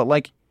story, but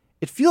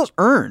it feels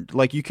earned.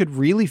 You could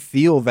really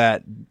feel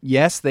that,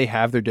 yes, they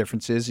have their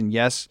differences, and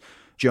yes,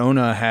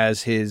 Jonah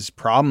has his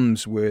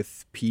problems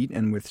with Pete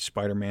and with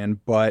Spider-Man,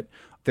 but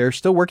they're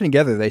still working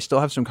together. They still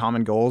have some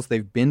common goals.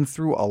 They've been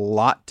through a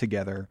lot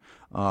together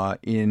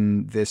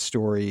in this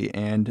story,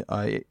 and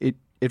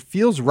it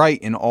feels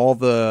right in all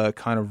the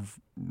kind of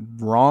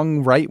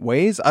right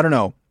ways. I don't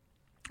know,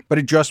 but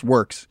it just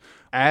works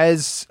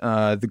as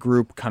the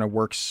group kind of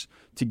works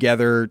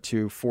together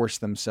to force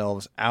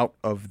themselves out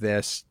of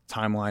this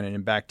timeline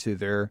and back to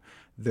their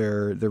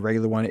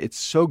regular one. It's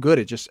so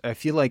good. I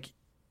feel like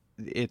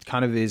it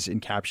kind of is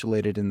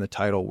encapsulated in the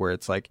title, where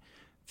it's like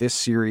this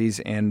series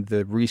and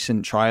the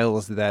recent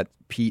trials that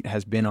Pete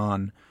has been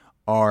on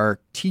are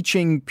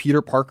teaching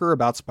Peter Parker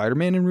about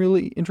Spider-Man in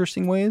really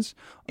interesting ways.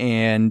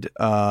 And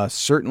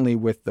certainly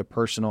with the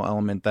personal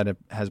element that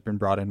has been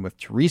brought in with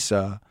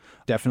Teresa,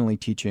 definitely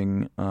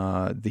teaching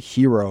the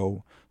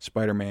hero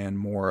Spider-Man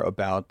more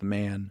about the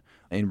man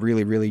in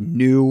really, really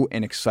new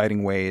and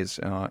exciting ways.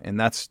 And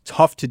that's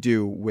tough to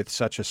do with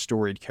such a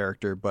storied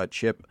character, but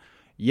Chip,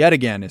 yet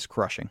again, is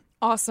crushing.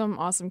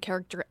 Awesome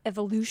character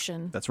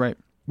evolution. That's right.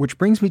 Which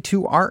brings me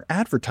to our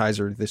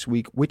advertiser this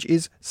week, which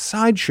is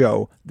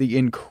Sideshow, the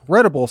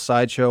incredible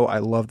Sideshow. I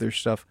love their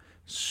stuff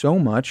so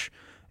much.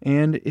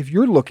 And if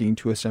you're looking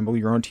to assemble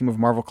your own team of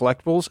Marvel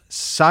collectibles,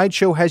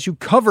 Sideshow has you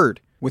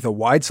covered with a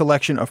wide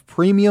selection of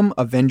premium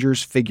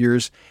Avengers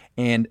figures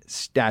and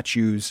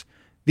statues.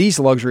 These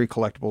luxury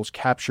collectibles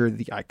capture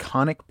the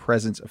iconic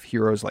presence of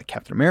heroes like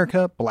Captain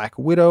America, Black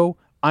Widow,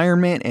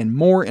 Iron Man, and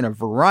more in a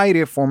variety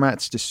of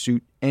formats to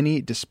suit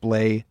any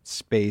display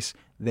space.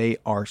 They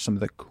are some of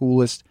the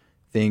coolest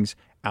things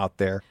out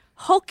there.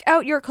 Hulk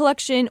out your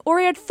collection or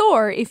add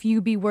Thor if you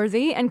be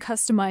worthy and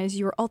customize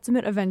your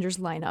Ultimate Avengers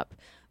lineup.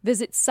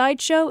 Visit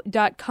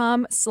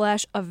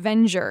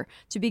sideshow.com/Avenger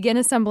to begin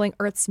assembling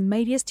Earth's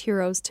mightiest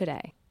heroes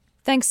today.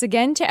 Thanks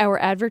again to our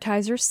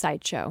advertiser,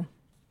 Sideshow.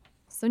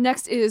 So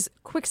next is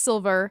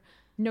Quicksilver,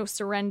 No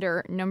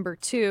Surrender, number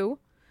 2.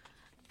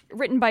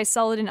 Written by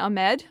Saladin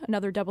Ahmed,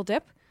 another double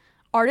dip.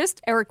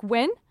 Artist, Eric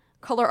Wynn.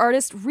 Color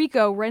artist,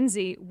 Rico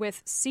Renzi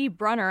with C.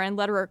 Brunner and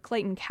letterer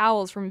Clayton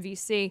Cowles from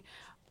VC.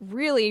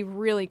 Really,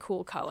 really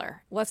cool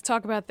color. Let's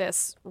talk about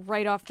this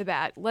right off the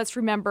bat. Let's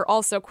remember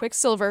also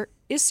Quicksilver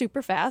is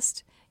super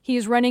fast. He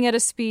is running at a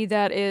speed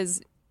that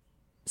is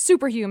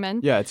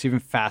superhuman. Yeah, it's even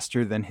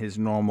faster than his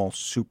normal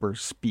super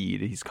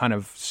speed. He's kind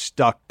of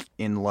stuck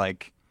in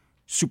like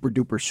super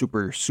duper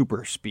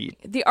super speed.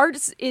 The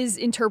artist is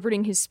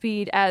interpreting his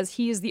speed as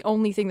he is the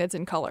only thing that's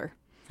in color.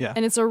 Yeah.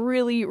 And it's a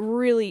really,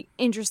 really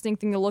interesting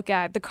thing to look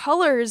at. The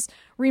colors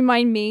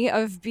remind me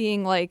of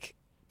being like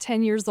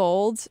 10 years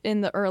old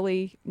in the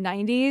early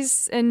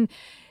 90s, and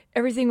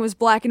everything was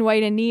black and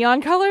white and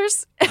neon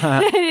colors.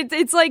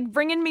 It's like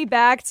bringing me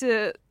back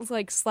to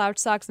like slouch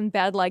socks and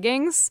bad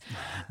leggings,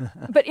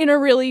 but in a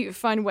really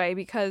fun way,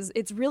 because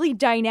it's really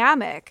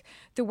dynamic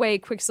the way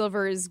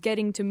Quicksilver is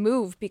getting to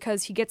move,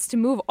 because he gets to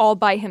move all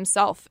by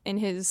himself in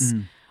his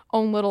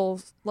own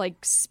little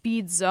like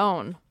speed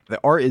zone. The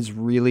art is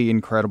really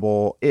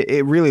incredible.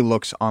 It really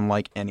looks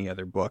unlike any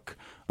other book.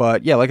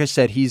 But yeah, like I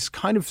said, he's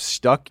kind of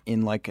stuck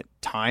in like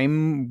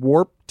time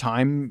warp,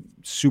 time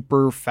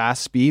super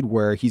fast speed,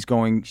 where he's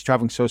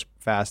traveling so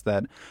fast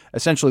that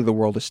essentially the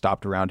world is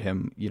stopped around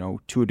him, you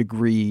know, to a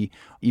degree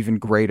even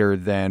greater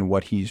than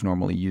what he's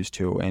normally used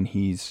to. And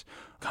he's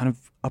kind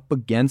of up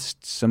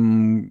against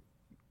some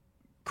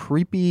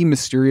creepy,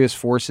 mysterious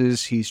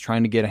forces he's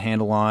trying to get a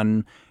handle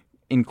on,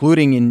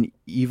 including an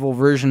evil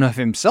version of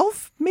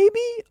himself, maybe?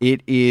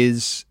 It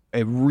is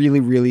a really,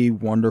 really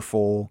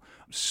wonderful,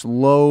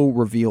 slow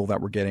reveal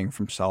that we're getting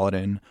from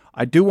Saladin.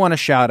 I do want to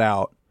shout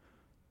out,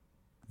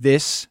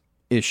 this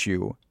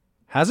issue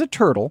has a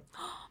turtle.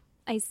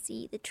 I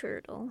see the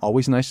turtle.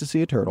 Always nice to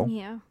see a turtle.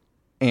 Yeah.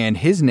 And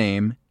his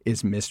name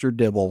is Mr.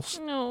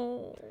 Dibbles.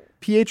 No.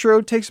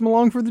 Pietro takes him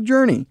along for the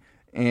journey.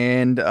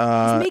 And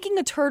he's making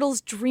a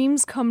turtle's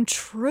dreams come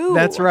true.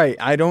 That's right.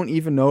 I don't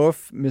even know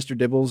if Mr.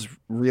 Dibbles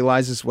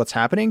realizes what's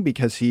happening,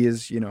 because he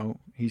is, you know,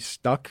 he's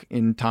stuck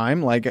in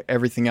time like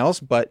everything else.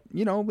 But,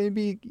 you know,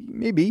 maybe.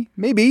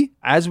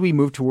 As we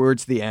move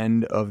towards the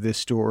end of this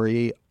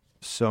story,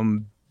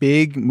 some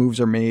big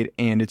moves are made,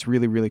 and it's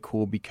really, really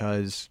cool,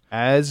 because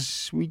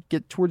as we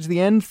get towards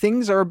the end,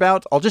 things are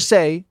about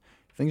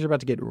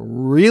to get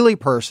really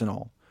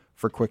personal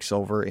for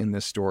Quicksilver in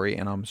this story,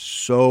 and I'm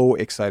so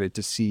excited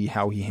to see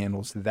how he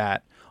handles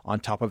that on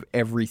top of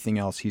everything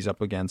else he's up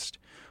against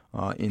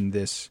in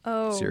this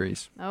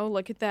series. Oh,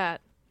 look at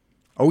that.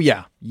 Oh,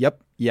 yeah.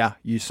 Yep. Yeah,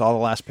 you saw the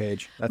last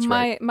page. That's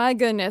right. My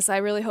goodness, I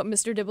really hope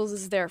Mr. Dibbles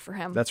is there for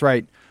him. That's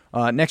right.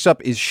 Next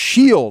up is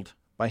S.H.I.E.L.D.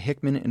 by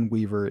Hickman and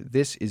Weaver.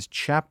 This is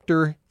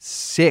Chapter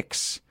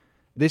 6.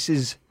 This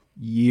is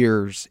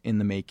years in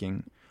the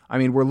making. I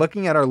mean, we're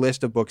looking at our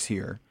list of books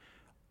here.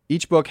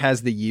 Each book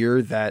has the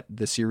year that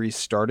the series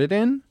started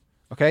in,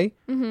 okay?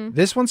 Mm-hmm.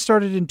 This one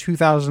started in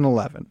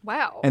 2011.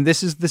 Wow. And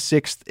this is the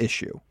 6th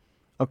issue,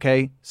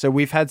 okay? So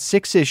we've had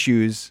 6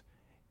 issues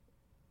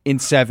in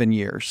 7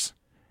 years.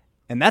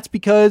 And that's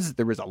because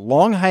there was a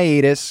long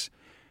hiatus.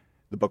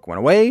 The book went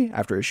away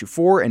after issue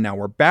 4, and now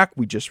we're back.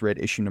 We just read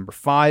issue number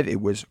 5. It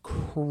was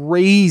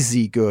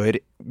crazy good,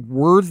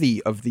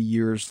 worthy of the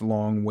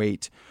years-long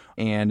wait.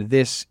 And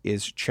this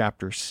is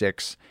Chapter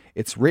 6.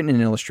 It's written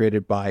and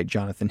illustrated by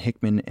Jonathan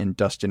Hickman and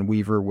Dustin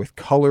Weaver, with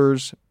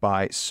colors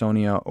by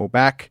Sonia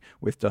Oback,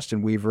 with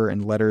Dustin Weaver,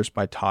 and letters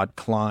by Todd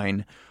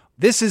Klein.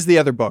 This is the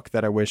other book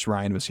that I wish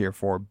Ryan was here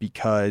for,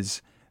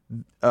 because,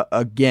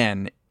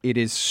 again, it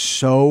is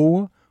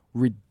so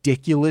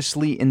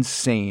ridiculously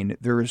insane.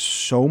 There is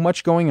so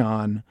much going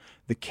on.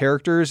 The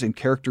characters and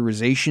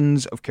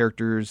characterizations of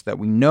characters that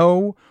we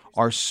know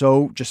are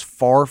so just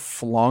far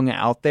flung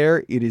out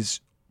there. It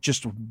is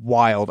just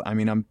wild. I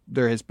mean,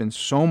 there has been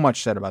so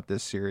much said about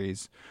this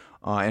series,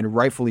 and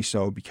rightfully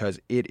so, because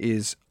it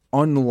is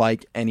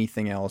unlike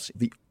anything else.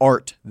 The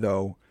art,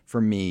 though, for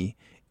me,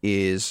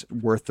 is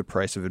worth the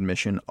price of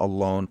admission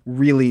alone.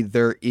 Really,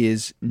 there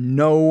is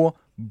no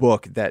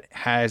book that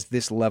has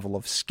this level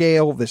of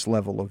scale, this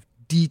level of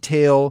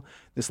detail,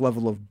 this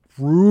level of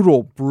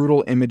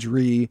brutal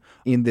imagery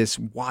in this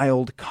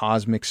wild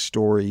cosmic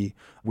story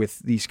with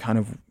these kind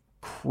of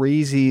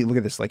crazy, look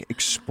at this, like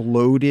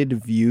exploded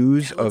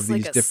views of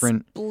these like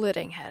different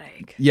splitting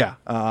headache. Yeah,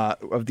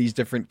 of these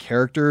different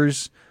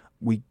characters.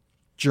 We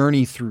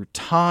journey through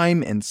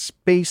time and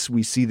space.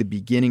 We see the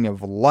beginning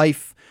of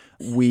life.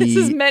 This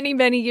is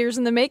many years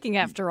in the making,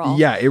 after all.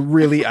 Yeah, it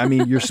really, I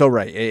mean, you're so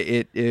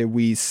right.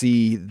 We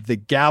see the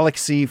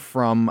galaxy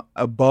from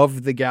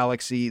above the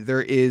galaxy.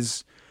 There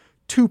is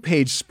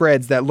 2-page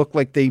spreads that look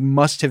like they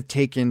must have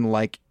taken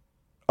like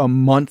a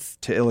month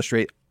to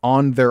illustrate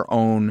on their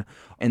own,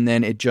 and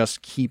then it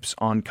just keeps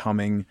on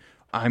coming.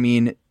 I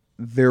mean,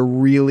 there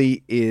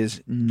really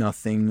is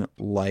nothing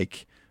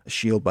like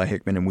S.H.I.E.L.D. by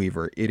Hickman and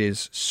Weaver. It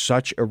is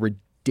such a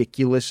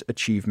ridiculous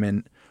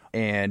achievement.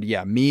 And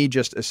yeah, me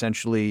just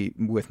essentially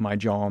with my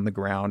jaw on the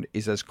ground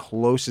is as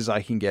close as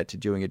I can get to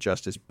doing it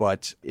justice.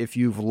 But if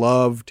you've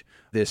loved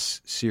this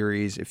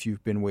series, if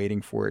you've been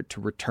waiting for it to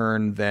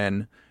return,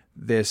 then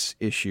this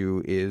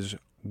issue is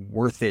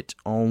worth it.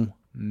 Oh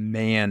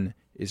man,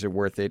 is it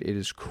worth it? It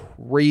is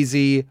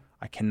crazy.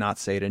 I cannot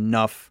say it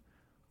enough.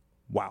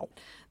 Wow.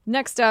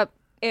 Next up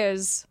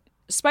is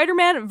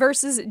Spider-Man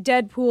versus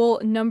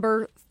Deadpool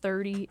number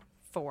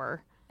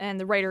 34. And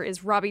the writer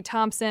is Robbie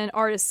Thompson,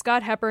 artist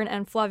Scott Hepburn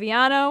and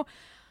Flaviano.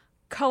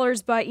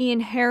 colors by Ian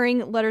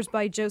Herring, letters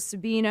by Joe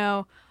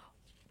Sabino.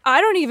 I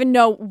don't even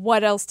know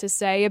what else to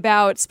say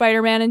about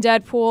Spider-Man and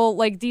Deadpool.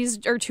 Like,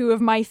 these are two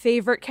of my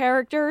favorite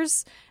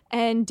characters,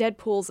 and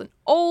Deadpool's an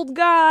old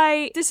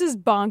guy. This is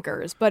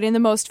bonkers, but in the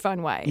most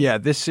fun way. Yeah,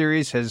 this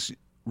series has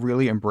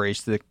really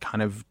embraced the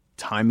kind of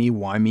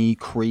timey-wimey,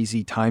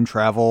 crazy time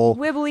travel.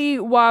 Wibbly,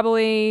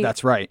 wobbly.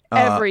 That's right.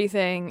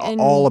 Everything. And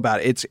all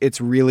about it.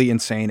 It's really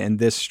insane, and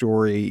this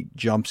story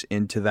jumps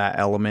into that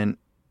element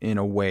in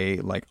a way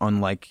like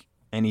unlike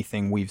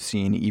anything we've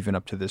seen even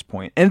up to this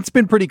point. And it's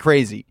been pretty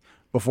crazy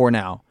before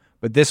now,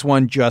 but this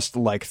one just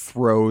like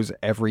throws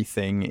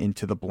everything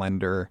into the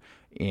blender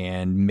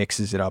and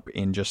mixes it up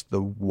in just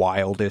the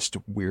wildest,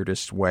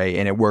 weirdest way,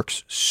 and it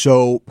works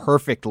so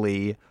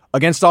perfectly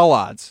against all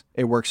odds.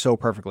 It works so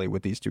perfectly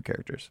with these two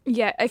characters.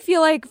 Yeah, I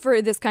feel like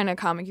for this kind of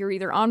comic, you're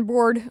either on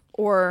board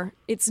or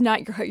it's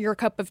not your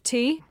cup of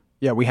tea.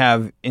 Yeah, we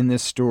have in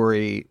this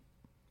story,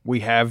 we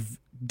have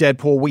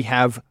Deadpool, we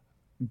have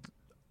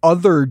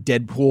other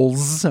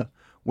Deadpools,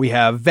 we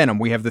have Venom,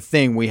 we have The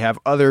Thing, we have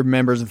other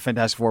members of the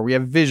Fantastic Four, we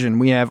have Vision,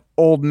 we have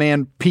Old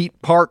Man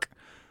Pete Park.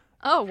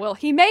 Oh, well,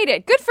 he made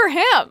it. Good for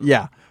him.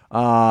 Yeah.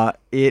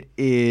 It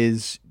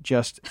is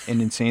just an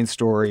insane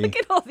story. Look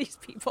at all these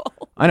people.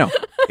 I know.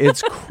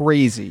 It's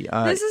crazy.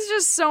 This is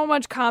just so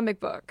much comic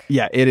book.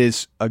 Yeah, it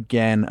is,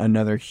 again,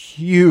 another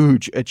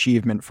huge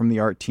achievement from the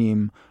art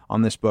team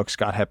on this book,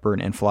 Scott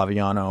Hepburn and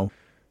Flaviano.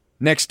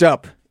 Next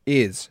up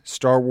is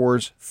Star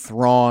Wars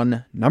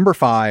Thrawn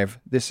 #5.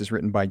 This is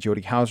written by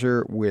Jody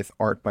Hauser with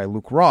art by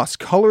Luke Ross,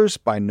 colors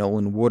by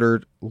Nolan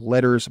Woodard,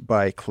 letters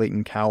by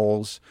Clayton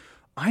Cowles.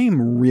 I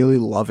am really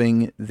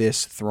loving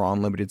this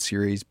Thrawn limited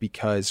series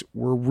because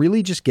we're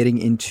really just getting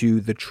into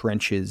the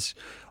trenches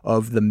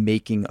of the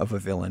making of a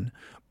villain.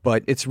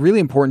 But it's really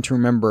important to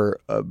remember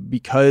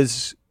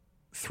because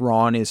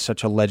Thrawn is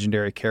such a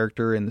legendary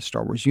character in the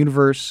Star Wars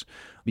universe,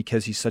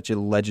 because he's such a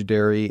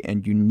legendary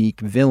and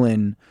unique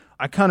villain,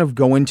 I kind of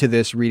go into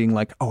this reading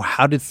like, oh,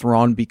 how did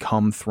Thrawn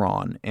become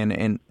Thrawn?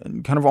 And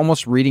kind of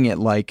almost reading it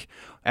like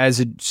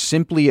as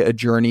simply a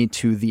journey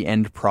to the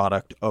end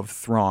product of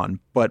Thrawn.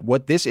 But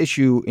what this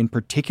issue in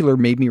particular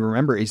made me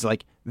remember is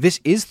like,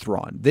 this is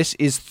Thrawn. This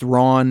is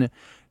Thrawn,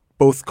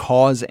 both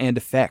cause and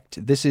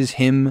effect. This is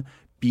him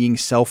being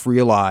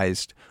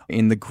self-realized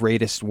in the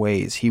greatest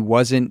ways. He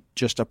wasn't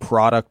just a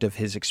product of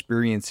his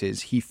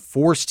experiences. He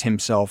forced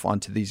himself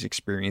onto these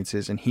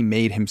experiences and he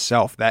made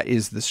himself. That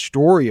is the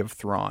story of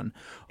Thrawn.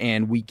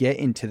 And we get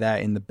into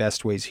that in the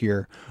best ways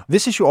here.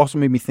 This issue also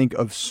made me think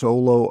of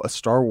Solo, a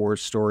Star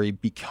Wars story,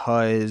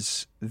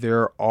 because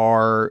there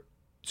are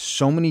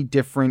so many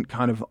different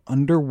kind of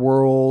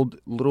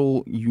underworld,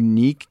 little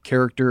unique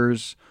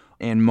characters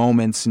and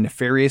moments,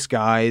 nefarious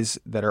guys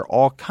that are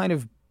all kind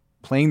of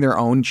playing their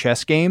own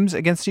chess games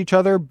against each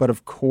other. But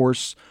of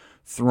course,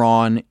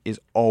 Thrawn is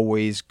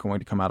always going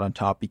to come out on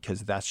top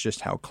because that's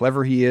just how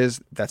clever he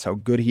is. That's how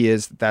good he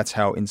is. That's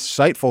how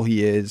insightful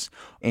he is.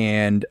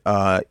 And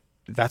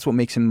that's what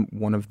makes him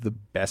one of the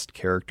best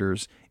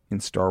characters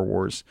in Star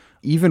Wars.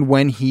 Even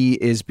when he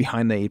is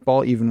behind the eight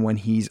ball, even when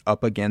he's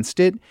up against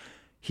it,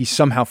 he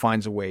somehow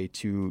finds a way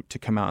to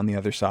come out on the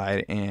other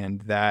side.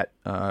 And that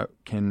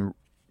can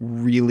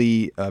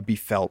really be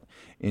felt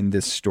in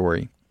this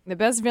story. The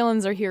best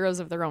villains are heroes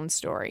of their own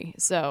story.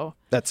 So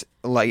that's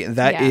like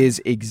that is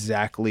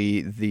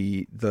exactly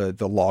the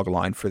log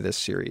line for this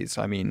series.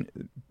 I mean,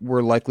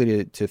 we're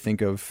likely to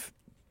think of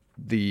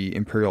the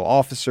Imperial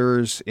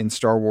officers in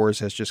Star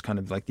Wars as just kind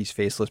of like these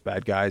faceless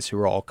bad guys who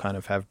are all kind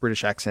of have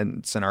British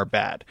accents and are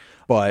bad.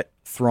 But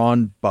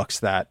Thrawn bucks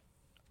that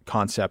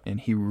concept,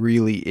 and he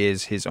really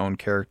is his own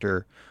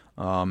character.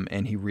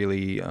 And he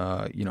really,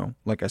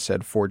 like I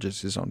said,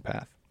 forges his own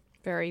path.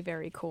 Very,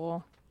 very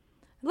cool.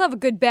 Love a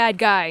good bad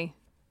guy.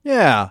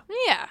 Yeah.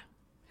 Yeah.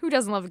 Who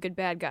doesn't love a good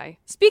bad guy?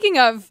 Speaking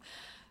of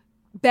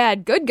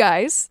bad good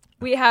guys,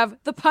 we have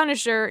The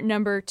Punisher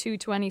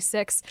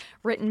 #226,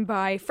 written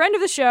by friend of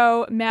the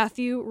show,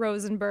 Matthew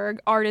Rosenberg,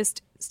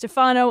 artist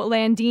Stefano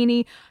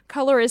Landini,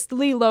 colorist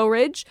Lee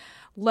Lowridge,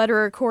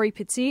 letterer Corey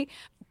Petit.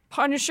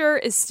 Punisher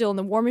is still in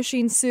the War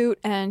Machine suit,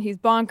 and he's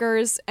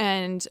bonkers.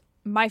 And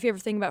my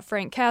favorite thing about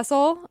Frank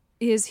Castle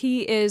is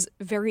he is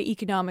very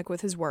economic with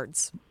his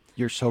words.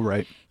 You're so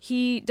right.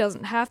 He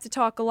doesn't have to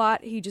talk a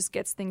lot. He just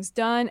gets things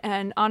done.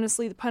 And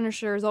honestly, The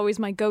Punisher is always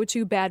my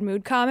go-to bad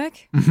mood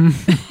comic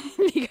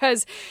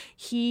because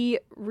he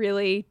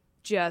really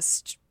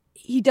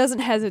he doesn't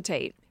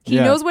hesitate. He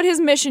knows what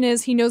his mission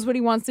is. He knows what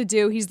he wants to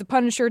do. He's the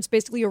Punisher. It's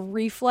basically a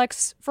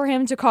reflex for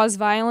him to cause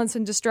violence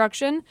and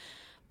destruction.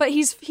 But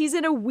he's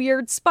in a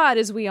weird spot,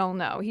 as we all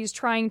know. He's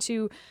trying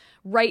to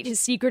right his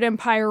secret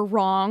empire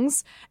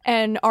wrongs,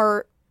 and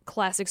our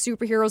classic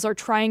superheroes are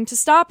trying to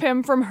stop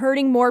him from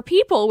hurting more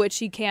people, which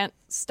he can't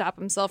stop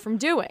himself from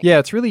doing. Yeah,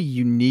 it's really a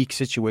unique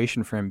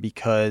situation for him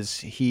because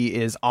he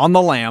is on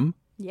the lam.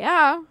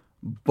 Yeah.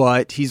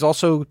 But he's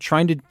also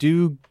trying to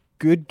do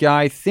good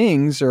guy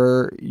things,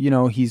 or,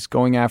 he's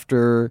going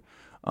after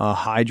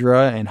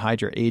Hydra and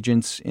Hydra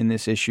agents in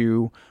this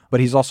issue. But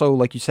he's also,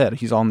 like you said,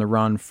 he's on the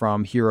run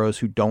from heroes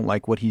who don't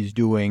like what he's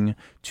doing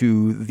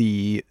to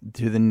the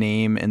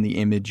name and the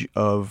image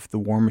of the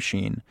War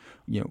Machine.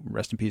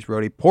 Rest in peace,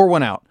 Rhodey. Pour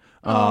one out.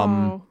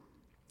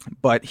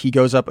 But he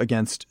goes up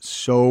against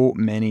so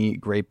many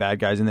great bad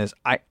guys in this.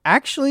 I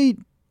actually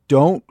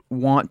don't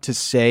want to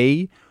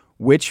say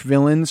which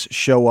villains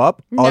show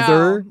up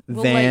other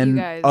than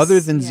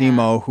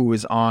Zemo, who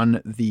is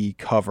on the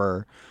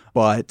cover.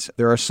 But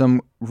there are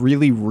some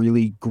really,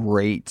 really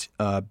great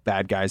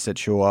bad guys that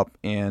show up,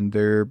 and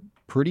they're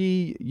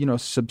pretty,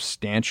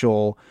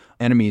 substantial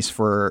enemies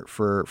for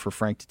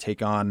Frank to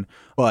take on.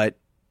 But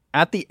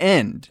at the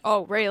end...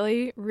 Oh,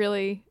 really?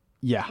 Really?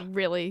 Yeah.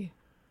 Really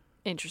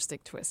interesting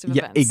twist of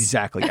events. Yeah,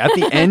 exactly. At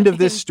the end of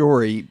this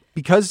story,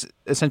 because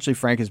essentially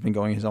Frank has been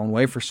going his own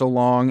way for so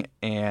long,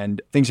 and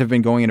things have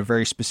been going in a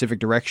very specific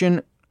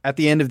direction, at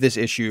the end of this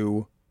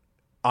issue...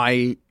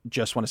 I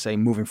just want to say,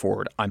 moving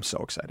forward, I'm so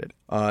excited.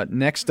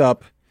 Next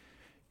up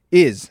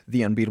is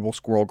The Unbeatable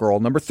Squirrel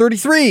Girl, number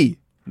 33.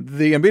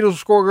 The Unbeatable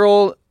Squirrel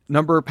Girl,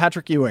 number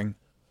Patrick Ewing.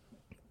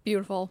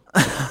 Beautiful.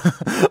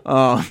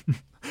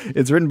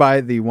 It's written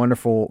by the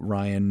wonderful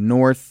Ryan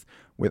North,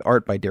 with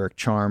art by Derek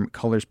Charm,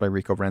 colors by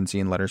Rico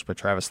Renzi, and letters by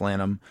Travis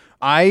Lanham.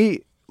 I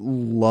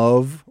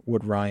love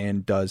what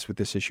Ryan does with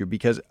this issue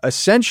because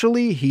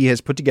essentially he has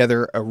put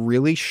together a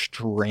really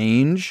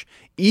strange,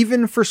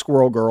 even for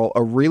Squirrel Girl,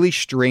 a really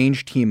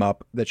strange team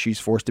up that she's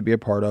forced to be a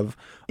part of,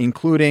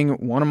 including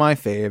one of my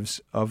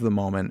faves of the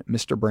moment,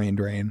 Mr. Brain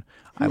Drain.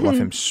 I love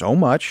him so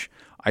much.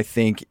 I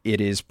think it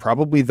is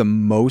probably the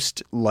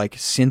most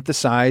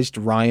synthesized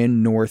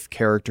Ryan North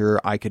character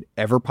I could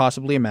ever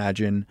possibly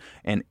imagine.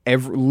 And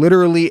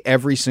literally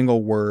every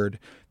single word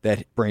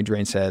that Brain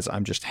Drain says,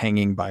 I'm just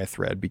hanging by a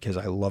thread because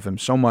I love him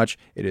so much.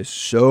 It is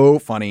so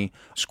funny.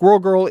 Squirrel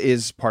Girl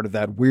is part of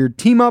that weird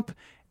team up,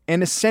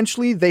 and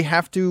essentially they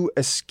have to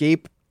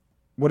escape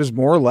what is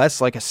more or less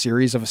like a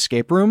series of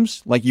escape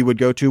rooms like you would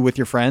go to with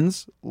your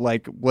friends.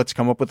 Like, let's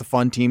come up with a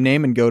fun team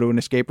name and go to an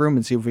escape room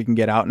and see if we can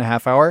get out in a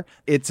half hour.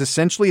 It's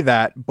essentially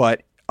that,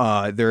 but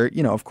they're,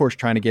 of course,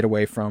 trying to get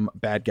away from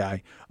bad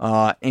guy.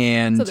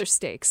 And so there's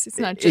stakes. It's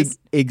not just...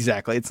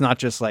 Exactly. It's not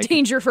just like...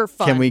 danger for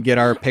fun. Can we get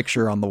our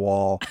picture on the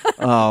wall?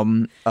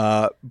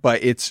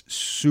 But it's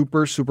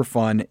super, super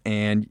fun.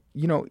 And,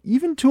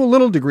 even to a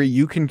little degree,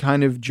 you can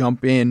kind of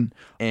jump in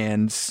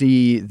and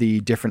see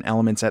the different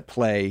elements at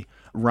play.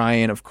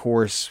 Ryan, of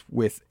course,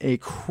 with a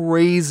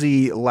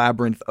crazy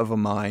labyrinth of a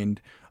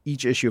mind.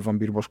 Each issue of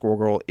Unbeatable Squirrel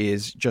Girl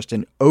is just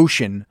an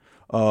ocean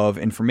of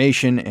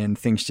information and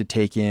things to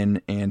take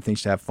in and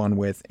things to have fun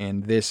with.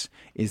 And this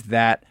is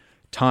that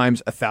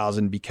times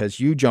 1,000 because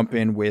you jump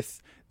in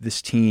with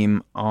this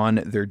team on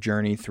their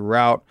journey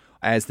throughout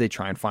as they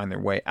try and find their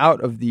way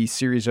out of the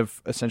series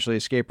of essentially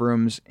escape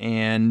rooms.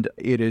 And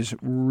it is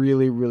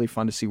really, really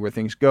fun to see where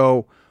things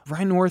go.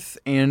 Ryan North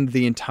and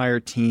the entire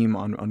team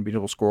on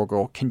Unbeatable Squirrel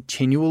Girl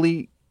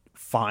continually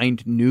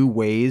find new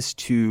ways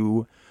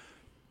to...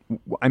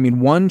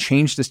 one,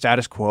 change the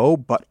status quo,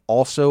 but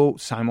also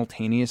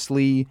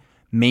simultaneously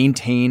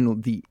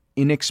maintain the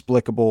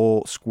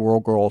inexplicable Squirrel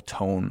Girl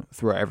tone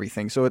through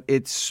everything. So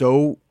it's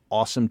so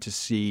awesome to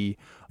see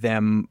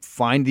them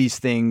find these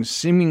things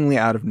seemingly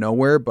out of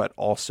nowhere, but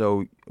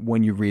also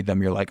when you read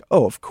them, you're like,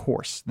 oh, of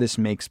course, this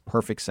makes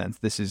perfect sense.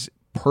 This is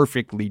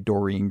perfectly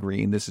Doreen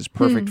Green. This is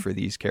perfect for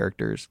these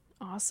characters.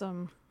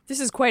 Awesome. This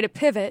is quite a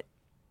pivot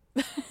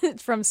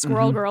from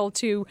Squirrel Girl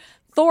to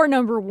Thor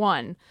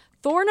 #1.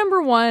 Thor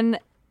 #1,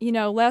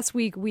 last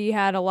week we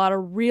had a lot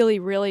of really,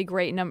 really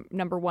great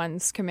number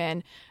ones come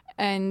in,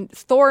 and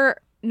Thor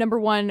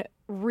 #1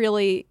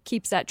 really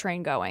keeps that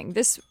train going.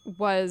 This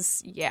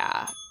was,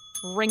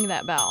 ring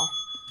that bell.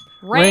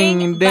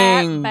 Ring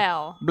that ding,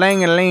 bell.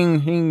 Blang-a-ling,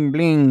 hing,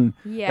 bling.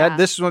 Yeah.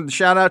 This one,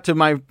 shout out to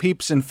my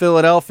peeps in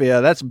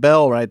Philadelphia. That's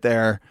Bell right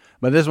there.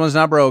 But this one's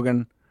not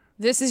broken.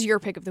 This is your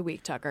pick of the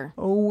week, Tucker.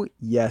 Oh,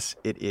 yes,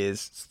 it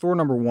is. It's Thor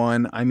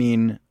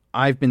 #1.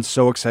 I've been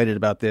so excited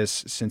about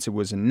this since it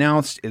was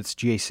announced. It's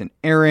Jason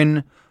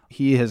Aaron.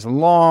 He has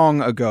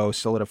long ago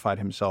solidified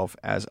himself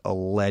as a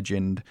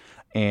legend.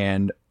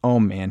 And, oh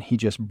man, he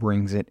just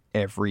brings it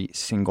every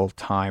single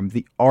time.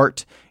 The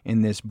art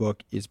in this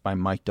book is by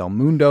Mike Del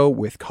Mundo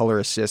with color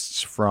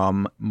assists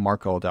from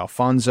Marco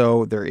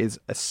D'Alfonso. There is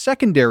a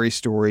secondary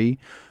story,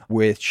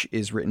 which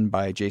is written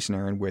by Jason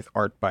Aaron with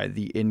art by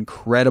the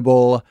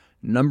incredible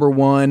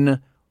 #1,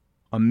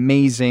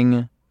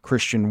 amazing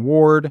Christian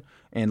Ward,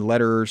 and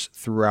letters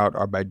throughout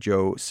are by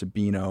Joe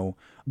Sabino.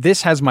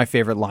 This has my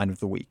favorite line of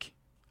the week.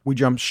 We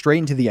jump straight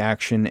into the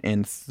action,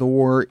 and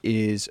Thor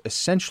is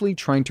essentially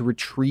trying to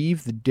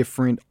retrieve the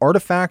different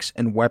artifacts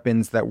and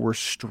weapons that were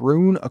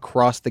strewn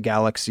across the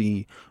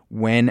galaxy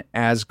when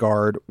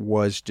Asgard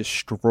was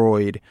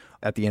destroyed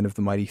at the end of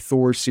the Mighty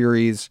Thor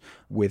series,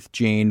 with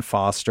Jane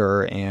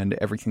Foster and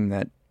everything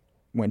that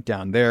went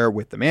down there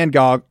with the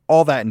Mangog,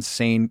 all that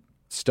insane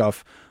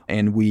stuff.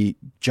 And we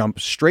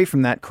jump straight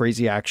from that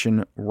crazy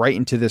action right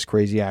into this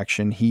crazy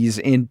action. He's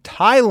in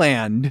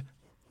Thailand.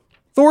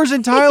 Thor's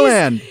in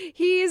Thailand.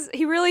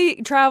 He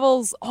really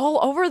travels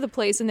all over the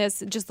place in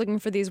this, just looking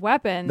for these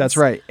weapons. That's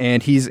right.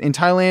 And he's in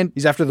Thailand.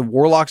 He's after the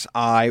Warlock's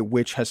Eye,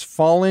 which has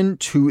fallen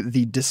to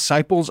the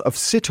disciples of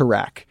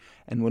Sitarak.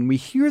 And when we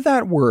hear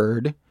that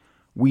word,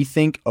 we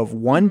think of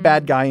one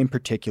bad guy in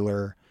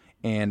particular,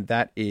 and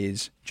that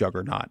is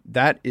Juggernaut.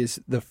 That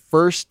is the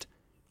first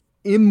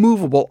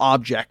immovable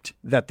object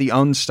that the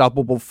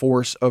unstoppable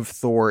force of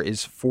Thor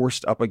is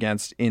forced up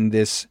against in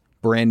this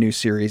brand new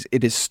series.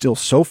 It is still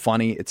so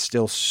funny. It's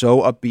still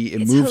so upbeat.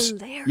 It moves.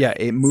 Hilarious. Yeah,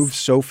 it moves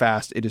so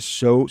fast. It is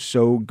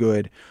so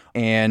good.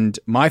 And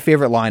my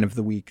favorite line of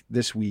the week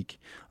this week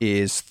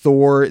is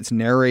Thor. It's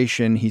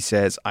narration. He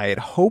says, "I had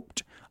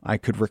hoped I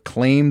could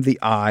reclaim the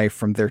eye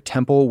from their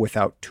temple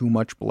without too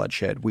much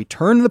bloodshed." We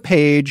turn the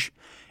page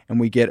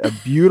and we get a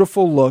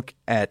beautiful look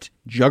at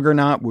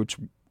Juggernaut, which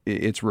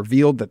it's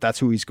revealed that that's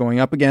who he's going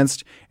up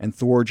against. And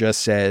Thor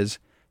just says,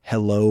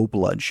 "Hello,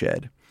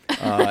 bloodshed."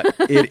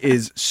 It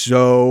is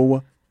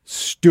so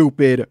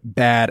stupid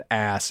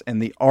badass, and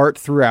the art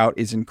throughout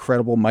is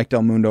incredible. Mike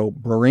Del Mundo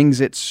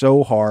brings it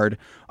so hard.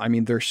 I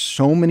mean, there's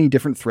so many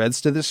different threads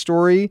to this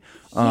story.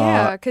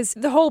 Yeah, because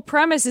the whole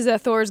premise is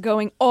that Thor's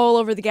going all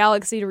over the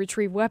galaxy to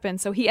retrieve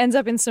weapons, so he ends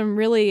up in some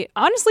really,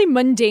 honestly,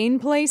 mundane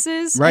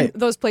places. Right.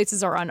 And those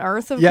places are on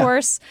Earth, of Yeah.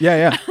 course.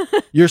 Yeah.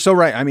 You're so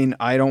right. I mean,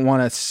 I don't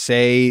want to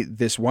say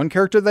this one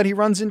character that he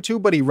runs into,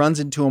 but he runs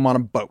into him on a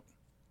boat.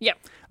 Yep.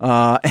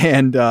 Well,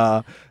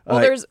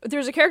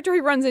 There's a character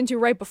he runs into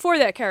right before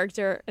that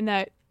character, and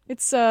that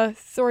it's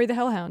Thori the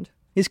Hellhound.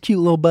 his cute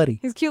little buddy.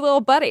 His cute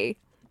little buddy.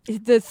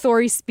 The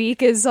Thori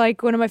speak is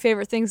like one of my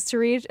favorite things to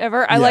read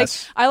ever. I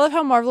love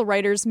how Marvel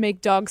writers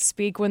make dogs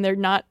speak when they're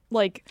not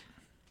like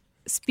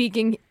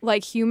speaking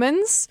like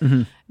humans,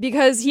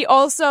 because he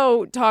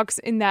also talks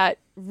in that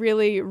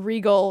really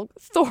regal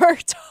Thor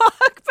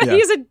talk, but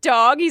he's a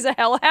dog, he's a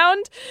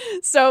hellhound,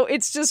 so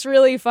it's just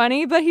really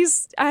funny. But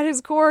he's at his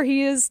core,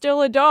 he is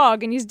still a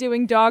dog, and he's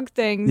doing dog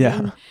things.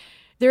 And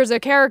there's a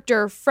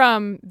character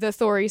from the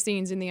Thori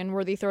scenes in The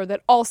Unworthy Thor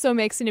that also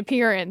makes an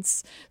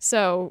appearance,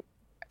 so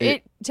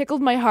it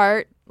tickled my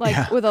heart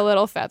with a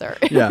little feather.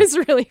 It was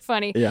really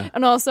funny.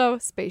 And also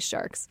space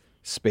sharks.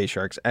 Space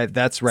sharks.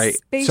 That's right.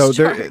 Space so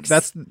sharks.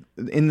 that's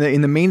in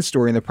the main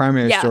story, in the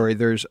primary story.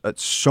 There's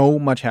so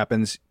much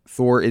happens.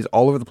 Thor is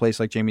all over the place,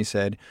 like Jamie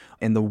said,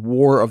 and the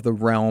War of the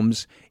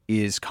Realms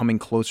is coming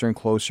closer and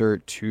closer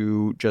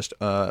to just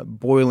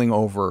boiling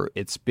over.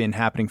 It's been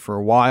happening for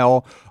a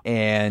while,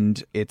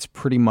 and it's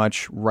pretty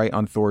much right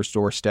on Thor's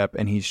doorstep,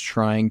 and he's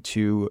trying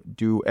to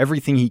do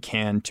everything he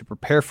can to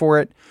prepare for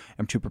it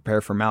and to prepare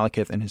for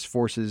Malekith and his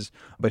forces,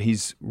 but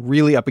he's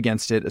really up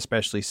against it,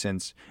 especially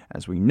since,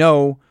 as we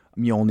know,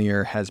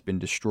 Mjolnir has been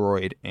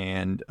destroyed,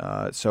 and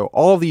so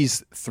all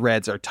these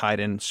threads are tied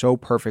in so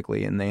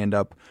perfectly, and they end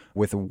up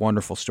with a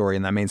wonderful story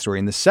in that main story.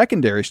 In the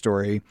secondary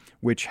story,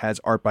 which has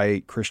art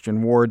by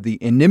Christian Ward, the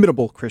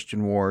inimitable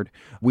Christian Ward,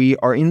 we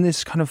are in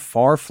this kind of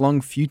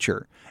far-flung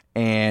future,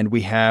 and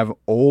we have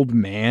old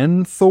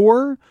man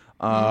Thor.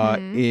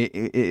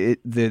 The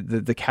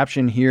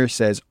caption here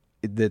says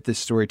that this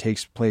story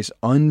takes place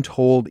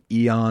untold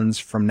eons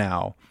from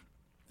now.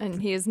 And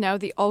he is now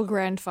the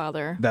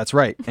all-grandfather. That's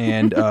right.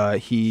 And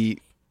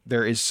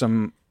there is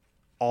some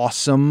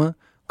awesome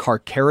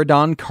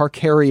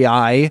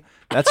Carcharodon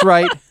That's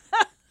right.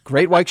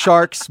 Great white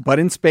sharks, but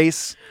in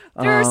space.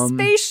 There are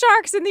space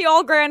sharks, and the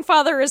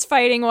all-grandfather is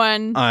fighting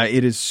one.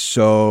 It is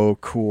so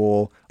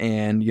cool.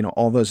 And,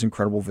 all those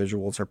incredible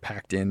visuals are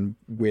packed in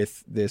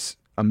with this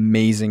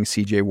amazing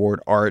CJ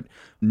Ward art.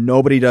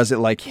 Nobody does it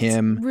like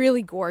him. It's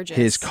really gorgeous.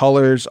 His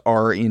colors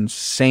are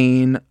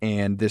insane,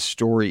 and this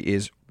story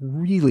is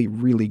really,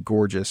 really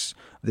gorgeous.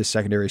 This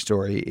secondary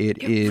story,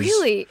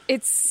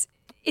 it's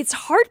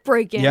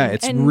heartbreaking. Yeah,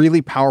 it's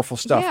really powerful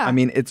stuff. Yeah. I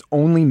mean, it's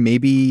only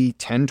maybe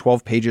 10,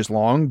 12 pages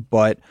long,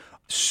 but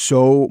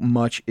so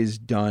much is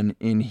done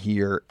in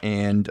here,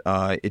 and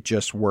it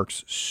just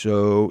works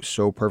so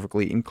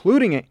perfectly,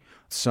 including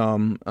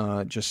some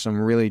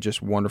really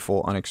just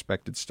wonderful,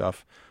 unexpected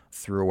stuff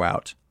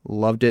throughout.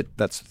 Loved it.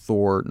 That's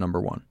Thor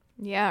 #1.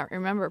 Yeah,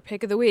 remember,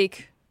 pick of the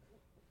week.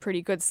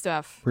 Pretty good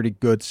stuff. Pretty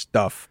good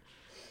stuff.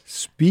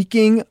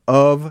 Speaking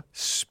of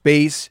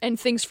space. And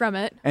things from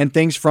it. And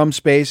things from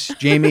space.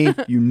 Jamie,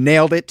 you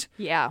nailed it.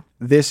 Yeah.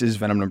 This is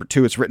Venom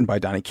 #2. It's written by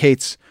Donny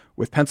Cates,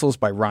 with pencils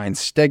by Ryan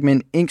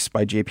Stegman, inks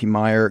by J.P.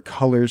 Meyer,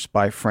 colors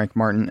by Frank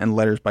Martin, and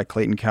letters by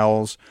Clayton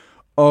Cowles.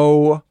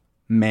 Oh,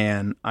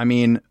 man. I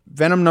mean,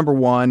 Venom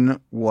 #1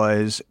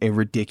 was a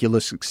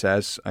ridiculous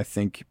success. I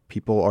think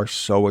people are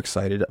so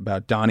excited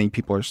about Donny.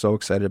 People are so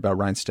excited about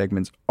Ryan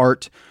Stegman's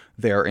art.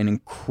 They're an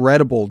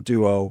incredible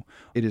duo.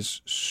 It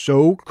is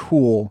so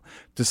cool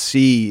to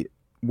see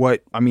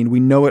we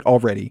know it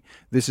already.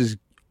 This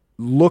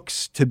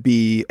looks to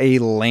be a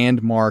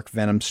landmark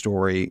Venom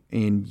story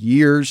in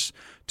years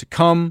to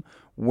come.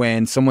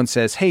 When someone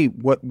says, hey,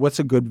 what's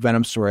a good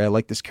Venom story? I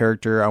like this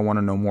character. I want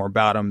to know more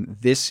about him.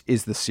 This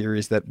is the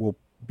series that will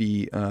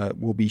be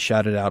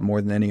shouted out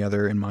more than any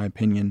other, in my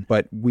opinion.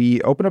 But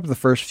we open up the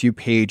first few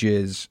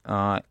pages,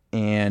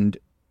 and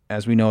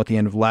as we know at the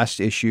end of last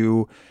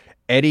issue,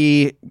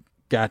 Eddie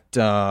got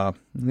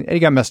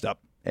messed up.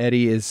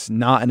 Eddie is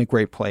not in a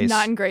great place.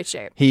 Not in great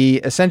shape. He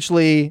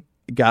essentially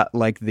got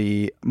like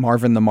the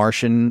Marvin the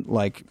Martian,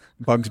 like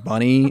Bugs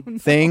Bunny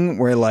thing,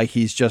 where like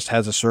he's just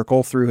has a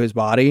circle through his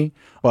body.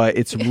 But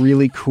it's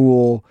really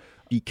cool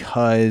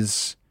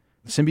because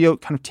the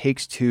symbiote kind of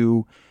takes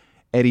to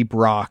Eddie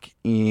Brock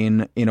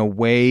in a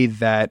way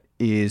that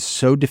is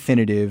so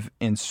definitive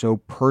and so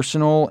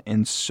personal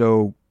and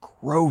so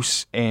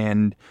gross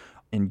and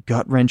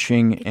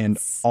gut-wrenching and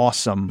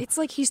awesome. It's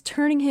like he's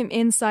turning him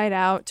inside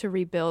out to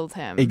rebuild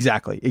him.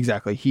 Exactly.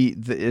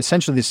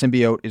 Essentially, the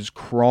symbiote is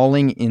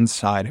crawling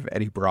inside of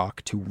Eddie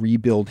Brock to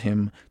rebuild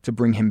him, to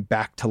bring him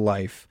back to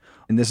life.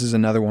 And this is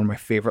another one of my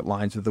favorite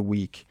lines of the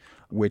week,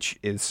 which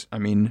is,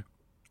 in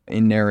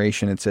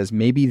narration, it says,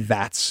 maybe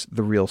that's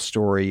the real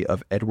story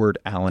of Edward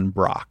Allan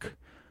Brock,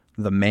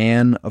 the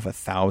man of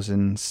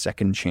 1,000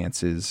 second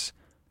chances,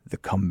 the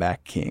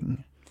comeback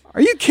king.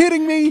 Are you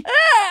kidding me?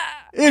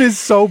 It is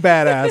so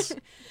badass.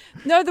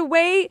 No, the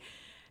way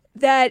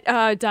that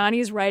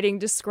Donnie's writing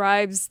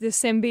describes the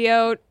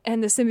symbiote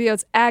and the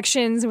symbiote's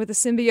actions and what the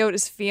symbiote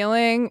is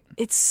feeling,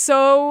 it's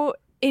so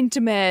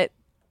intimate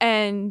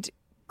and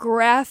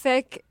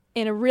graphic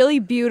in a really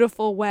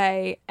beautiful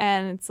way.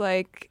 And it's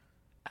like,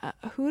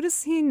 who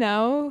does he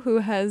know who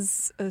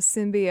has a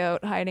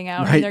symbiote hiding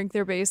out in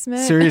their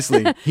basement?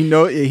 Seriously.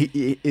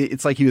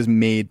 It's like he was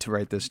made to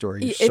write this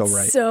story. He's so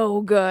right. It's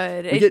so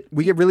good.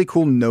 We get really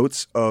cool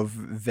notes of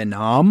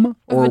VENOM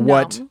or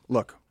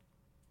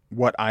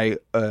what I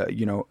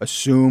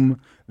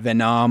assume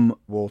VENOM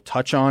will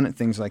touch on and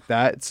things like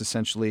that. It's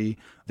essentially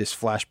this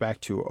flashback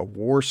to a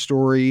war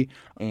story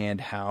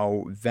and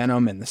how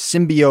Venom and the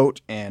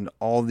symbiote and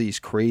all these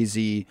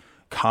crazy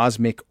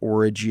cosmic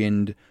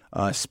origined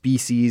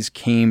species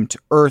came to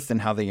Earth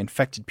and how they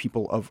infected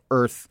people of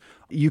Earth.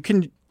 You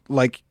can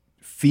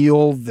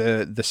feel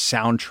the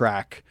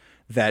soundtrack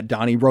that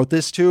Donnie wrote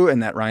this to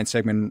and that Ryan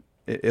Stegman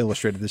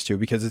illustrated this to,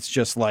 because it's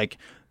just like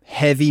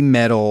heavy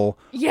metal,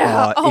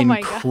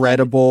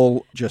 incredible,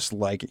 God. Just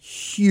like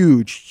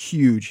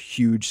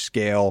huge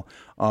scale.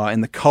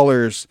 And the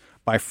colors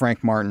by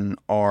Frank Martin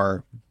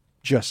are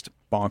just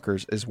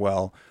bonkers as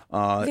well.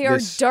 They are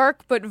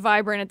dark but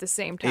vibrant at the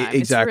same time.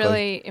 Exactly. It's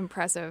really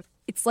impressive.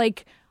 It's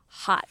like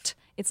hot.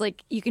 It's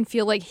like you can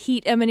feel like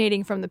heat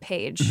emanating from the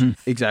page.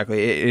 Mm-hmm.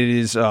 Exactly. It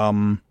is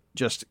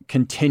just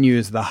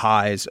continues the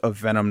highs of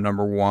Venom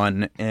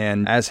 #1.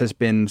 And as has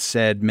been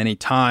said many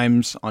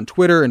times on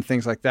Twitter and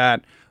things like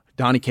that,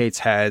 Donny Cates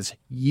has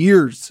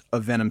years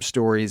of Venom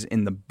stories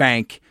in the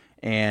bank.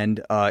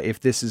 And if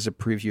this is a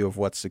preview of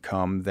what's to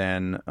come,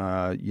 then,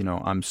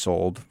 I'm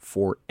sold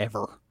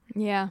forever.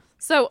 Yeah.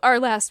 So our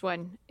last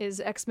one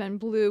is X-Men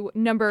Blue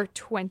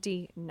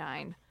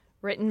 #29.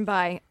 Written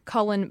by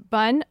Cullen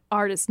Bunn,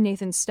 artist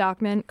Nathan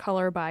Stockman,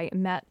 color by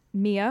Matt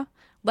Mia,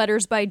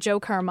 letters by Joe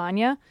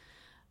Caramagna.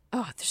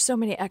 Oh, there's so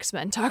many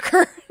X-Men,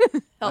 Tucker.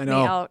 Help me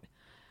out.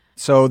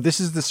 So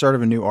this is the start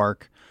of a new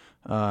arc.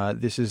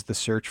 This is the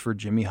search for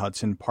Jimmy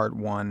Hudson, part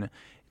 1.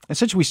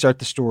 Essentially, we start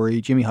the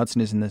story. Jimmy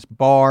Hudson is in this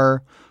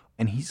bar,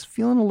 and he's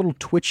feeling a little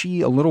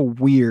twitchy, a little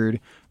weird.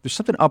 There's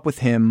something up with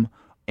him,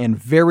 and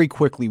very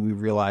quickly we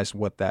realize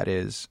what that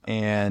is.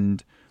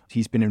 And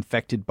he's been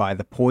infected by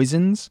the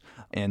poisons,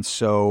 and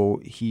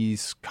so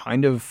he's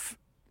kind of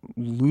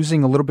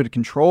losing a little bit of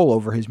control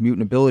over his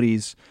mutant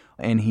abilities,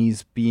 and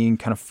he's being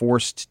kind of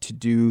forced to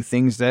do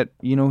things that,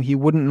 he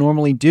wouldn't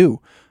normally do.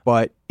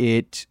 But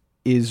it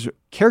is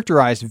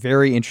characterized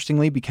very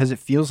interestingly because it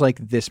feels like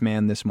this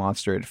man, this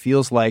monster. It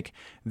feels like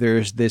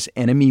there's this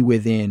enemy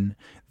within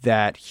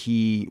that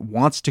he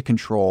wants to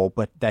control,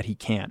 but that he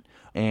can't.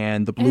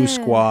 And the Blue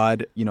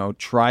Squad,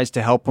 tries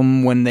to help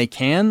him when they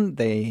can.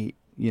 They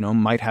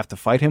might have to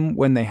fight him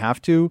when they have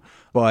to,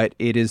 but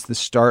it is the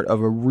start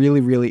of a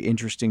really, really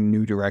interesting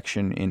new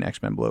direction in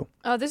X-Men Blue.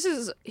 Oh,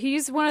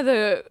 he's one of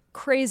the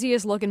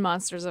craziest looking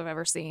monsters I've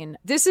ever seen.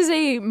 This is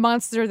a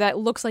monster that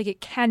looks like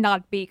it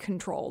cannot be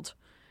controlled.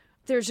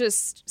 There's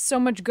just so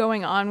much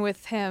going on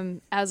with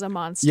him as a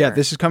monster. Yeah,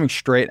 this is coming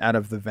straight out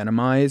of the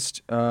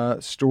Venomized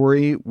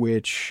story,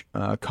 which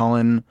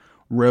Colin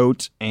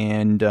wrote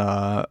and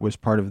was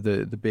part of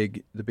the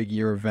big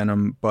year of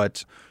Venom.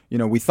 But,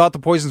 we thought the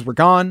poisons were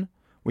gone.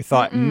 We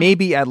thought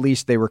maybe at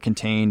least they were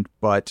contained,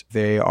 but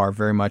they are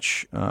very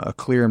much a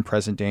clear and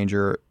present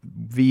danger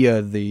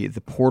via the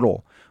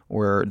portal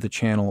or the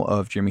channel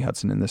of Jimmy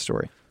Hudson in this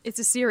story. It's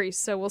a series,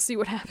 so we'll see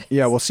what happens.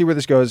 Yeah, we'll see where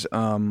this goes.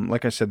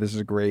 Like I said, this is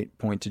a great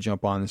point to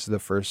jump on. This is the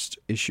first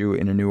issue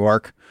in a new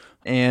arc.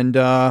 And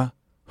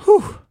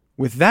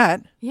with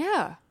that,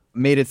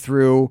 made it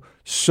through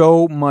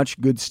so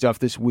much good stuff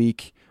this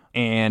week.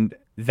 And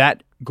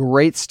that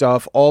great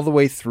stuff all the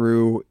way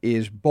through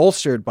is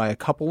bolstered by a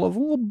couple of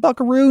little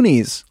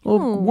buckaroonies,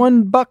 little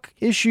 $1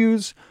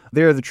 issues.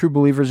 They're the True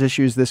Believers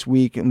issues this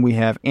week, and we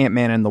have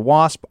Ant-Man and the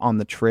Wasp on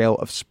the trail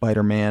of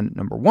Spider-Man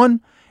 #1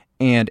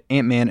 and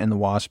Ant-Man and the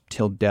Wasp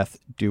Till Death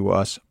Do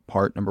Us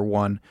part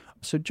 #1.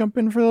 So jump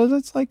in for those.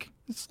 It's like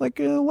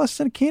less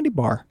than a candy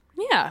bar.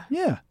 Yeah.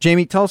 Yeah.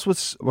 Jamie, tell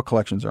us what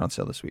collections are on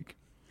sale this week.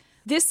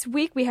 This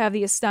week, we have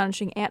the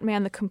astonishing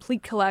Ant-Man the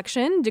Complete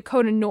Collection,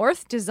 Dakota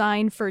North,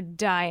 Designed for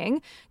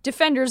Dying,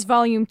 Defenders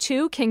Volume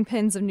 2,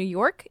 Kingpins of New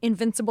York,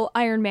 Invincible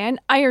Iron Man,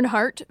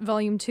 Ironheart,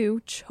 Volume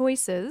 2,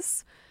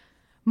 Choices,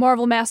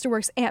 Marvel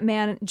Masterworks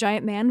Ant-Man,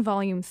 Giant Man,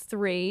 Volume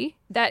 3,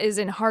 that is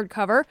in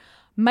hardcover,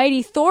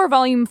 Mighty Thor,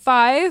 Volume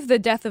 5, The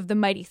Death of the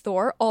Mighty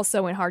Thor,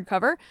 also in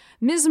hardcover,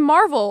 Ms.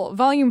 Marvel,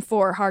 Volume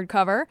 4,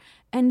 hardcover,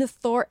 and the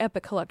Thor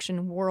Epic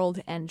Collection, World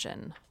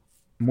Engine.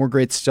 More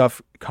great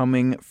stuff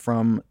coming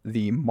from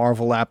the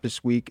Marvel app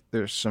this week.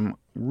 There's some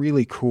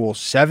really cool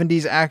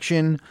 70s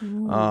action,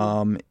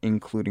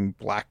 including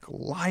Black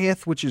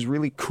Goliath, which is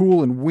really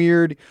cool and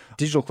weird.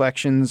 Digital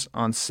collections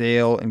on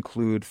sale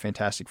include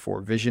Fantastic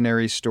Four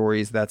Visionary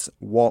Stories. That's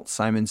Walt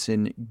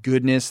Simonson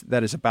goodness.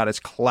 That is about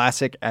as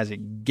classic as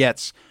it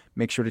gets.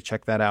 Make sure to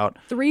check that out.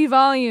 3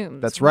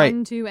 volumes. That's right.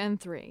 1, 2, and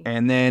 3.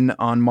 And then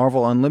on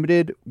Marvel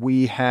Unlimited,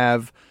 we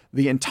have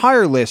the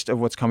entire list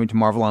of what's coming to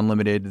Marvel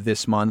Unlimited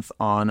this month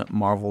on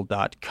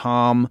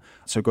Marvel.com.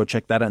 So go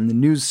check that out in the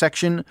news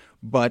section.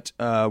 But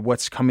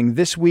what's coming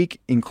this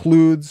week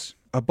includes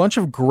a bunch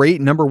of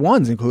great number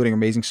ones, including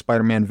Amazing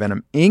Spider-Man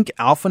Venom Inc.,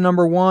 Alpha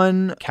number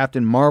 1,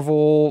 Captain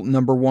Marvel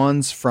number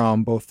 1s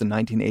from both the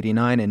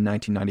 1989 and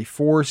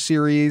 1994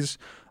 series.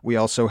 We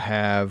also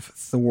have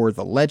Thor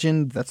the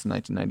Legend. That's the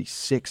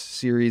 1996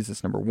 series.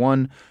 That's number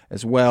 1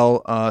 as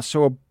well.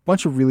 So a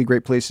bunch of really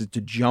great places to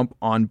jump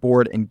on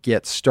board and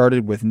get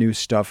started with new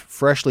stuff,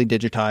 freshly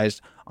digitized,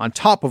 on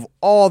top of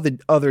all the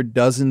other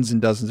dozens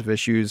and dozens of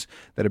issues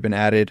that have been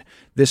added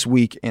this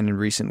week and in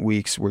recent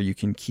weeks, where you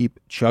can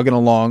keep chugging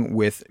along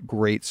with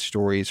great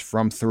stories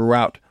from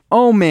throughout.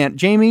 Oh, man.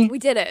 Jamie? We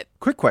did it.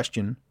 Quick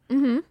question.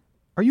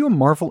 Are you a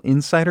Marvel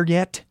insider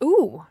yet?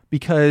 Ooh.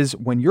 Because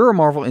when you're a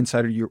Marvel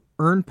insider, you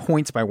earn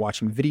points by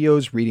watching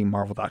videos, reading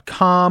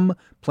Marvel.com,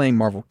 playing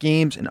Marvel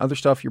games, and other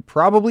stuff you're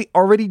probably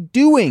already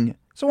doing.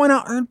 So why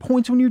not earn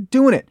points when you're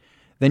doing it?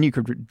 Then you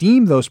could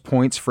redeem those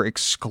points for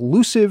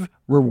exclusive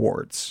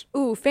rewards.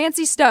 Ooh,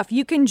 fancy stuff.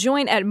 You can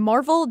join at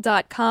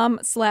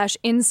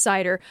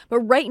marvel.com/insider. But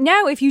right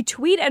now, if you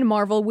tweet at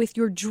Marvel with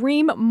your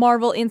dream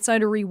Marvel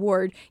Insider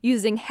reward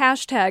using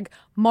hashtag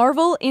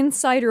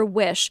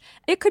MarvelInsiderWish,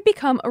 it could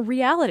become a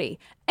reality.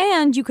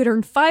 And you could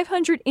earn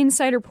 500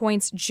 insider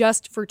points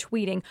just for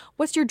tweeting.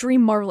 What's your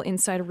dream Marvel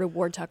Insider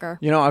reward, Tucker?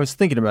 You know, I was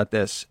thinking about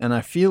this, and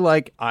I feel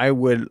like I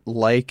would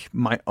like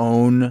my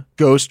own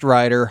Ghost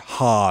Rider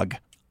hog.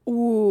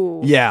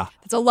 Ooh. Yeah.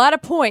 It's a lot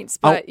of points,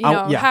 but,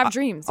 have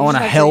dreams. I want a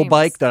hell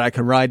bike that I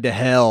can ride to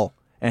hell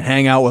and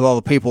hang out with all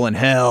the people in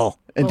hell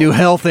and do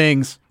hell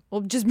things.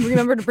 Well, just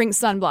remember to bring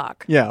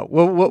sunblock. Yeah.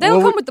 Well, That'll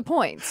come with the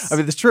points. I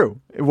mean, that's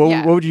true.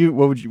 What would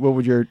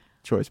your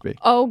choice be?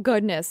 Oh,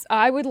 goodness.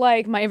 I would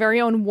like my very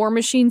own War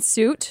Machine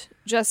suit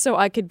just so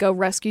I could go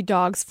rescue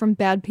dogs from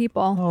bad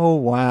people. Oh,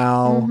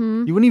 wow.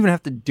 Mm-hmm. You wouldn't even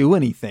have to do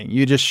anything.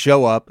 You just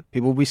show up.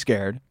 People will be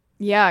scared.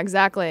 Yeah,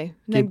 exactly.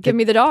 And then give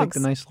me the dogs.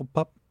 Take the nice little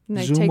pup. And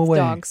they Zoom take away.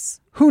 the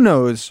dogs. Who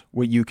knows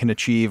what you can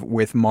achieve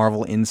with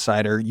Marvel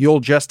Insider?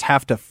 You'll just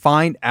have to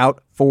find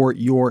out for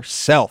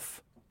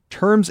yourself.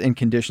 Terms and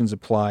conditions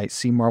apply.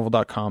 See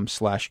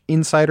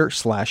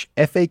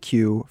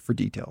marvel.com/insider/FAQ for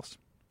details.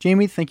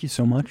 Jamie, thank you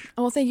so much.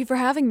 Oh, well, thank you for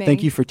having me.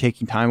 Thank you for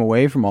taking time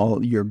away from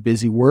all your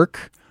busy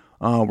work.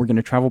 We're going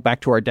to travel back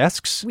to our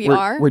desks.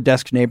 We're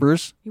desk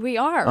neighbors. We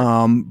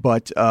are.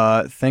 But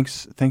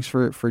thanks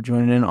for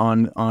joining in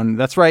on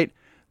that's right.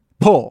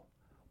 Pullist.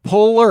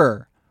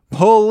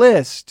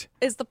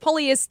 Is the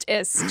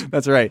pulliest-ist.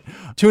 That's right.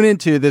 Tune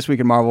into This Week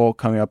in Marvel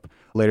coming up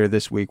later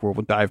this week, where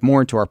we'll dive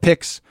more into our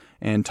picks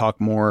and talk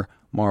more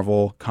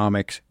Marvel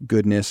comics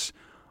goodness.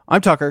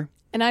 I'm Tucker.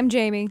 And I'm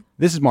Jamie.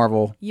 This is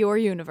Marvel. Your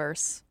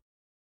universe.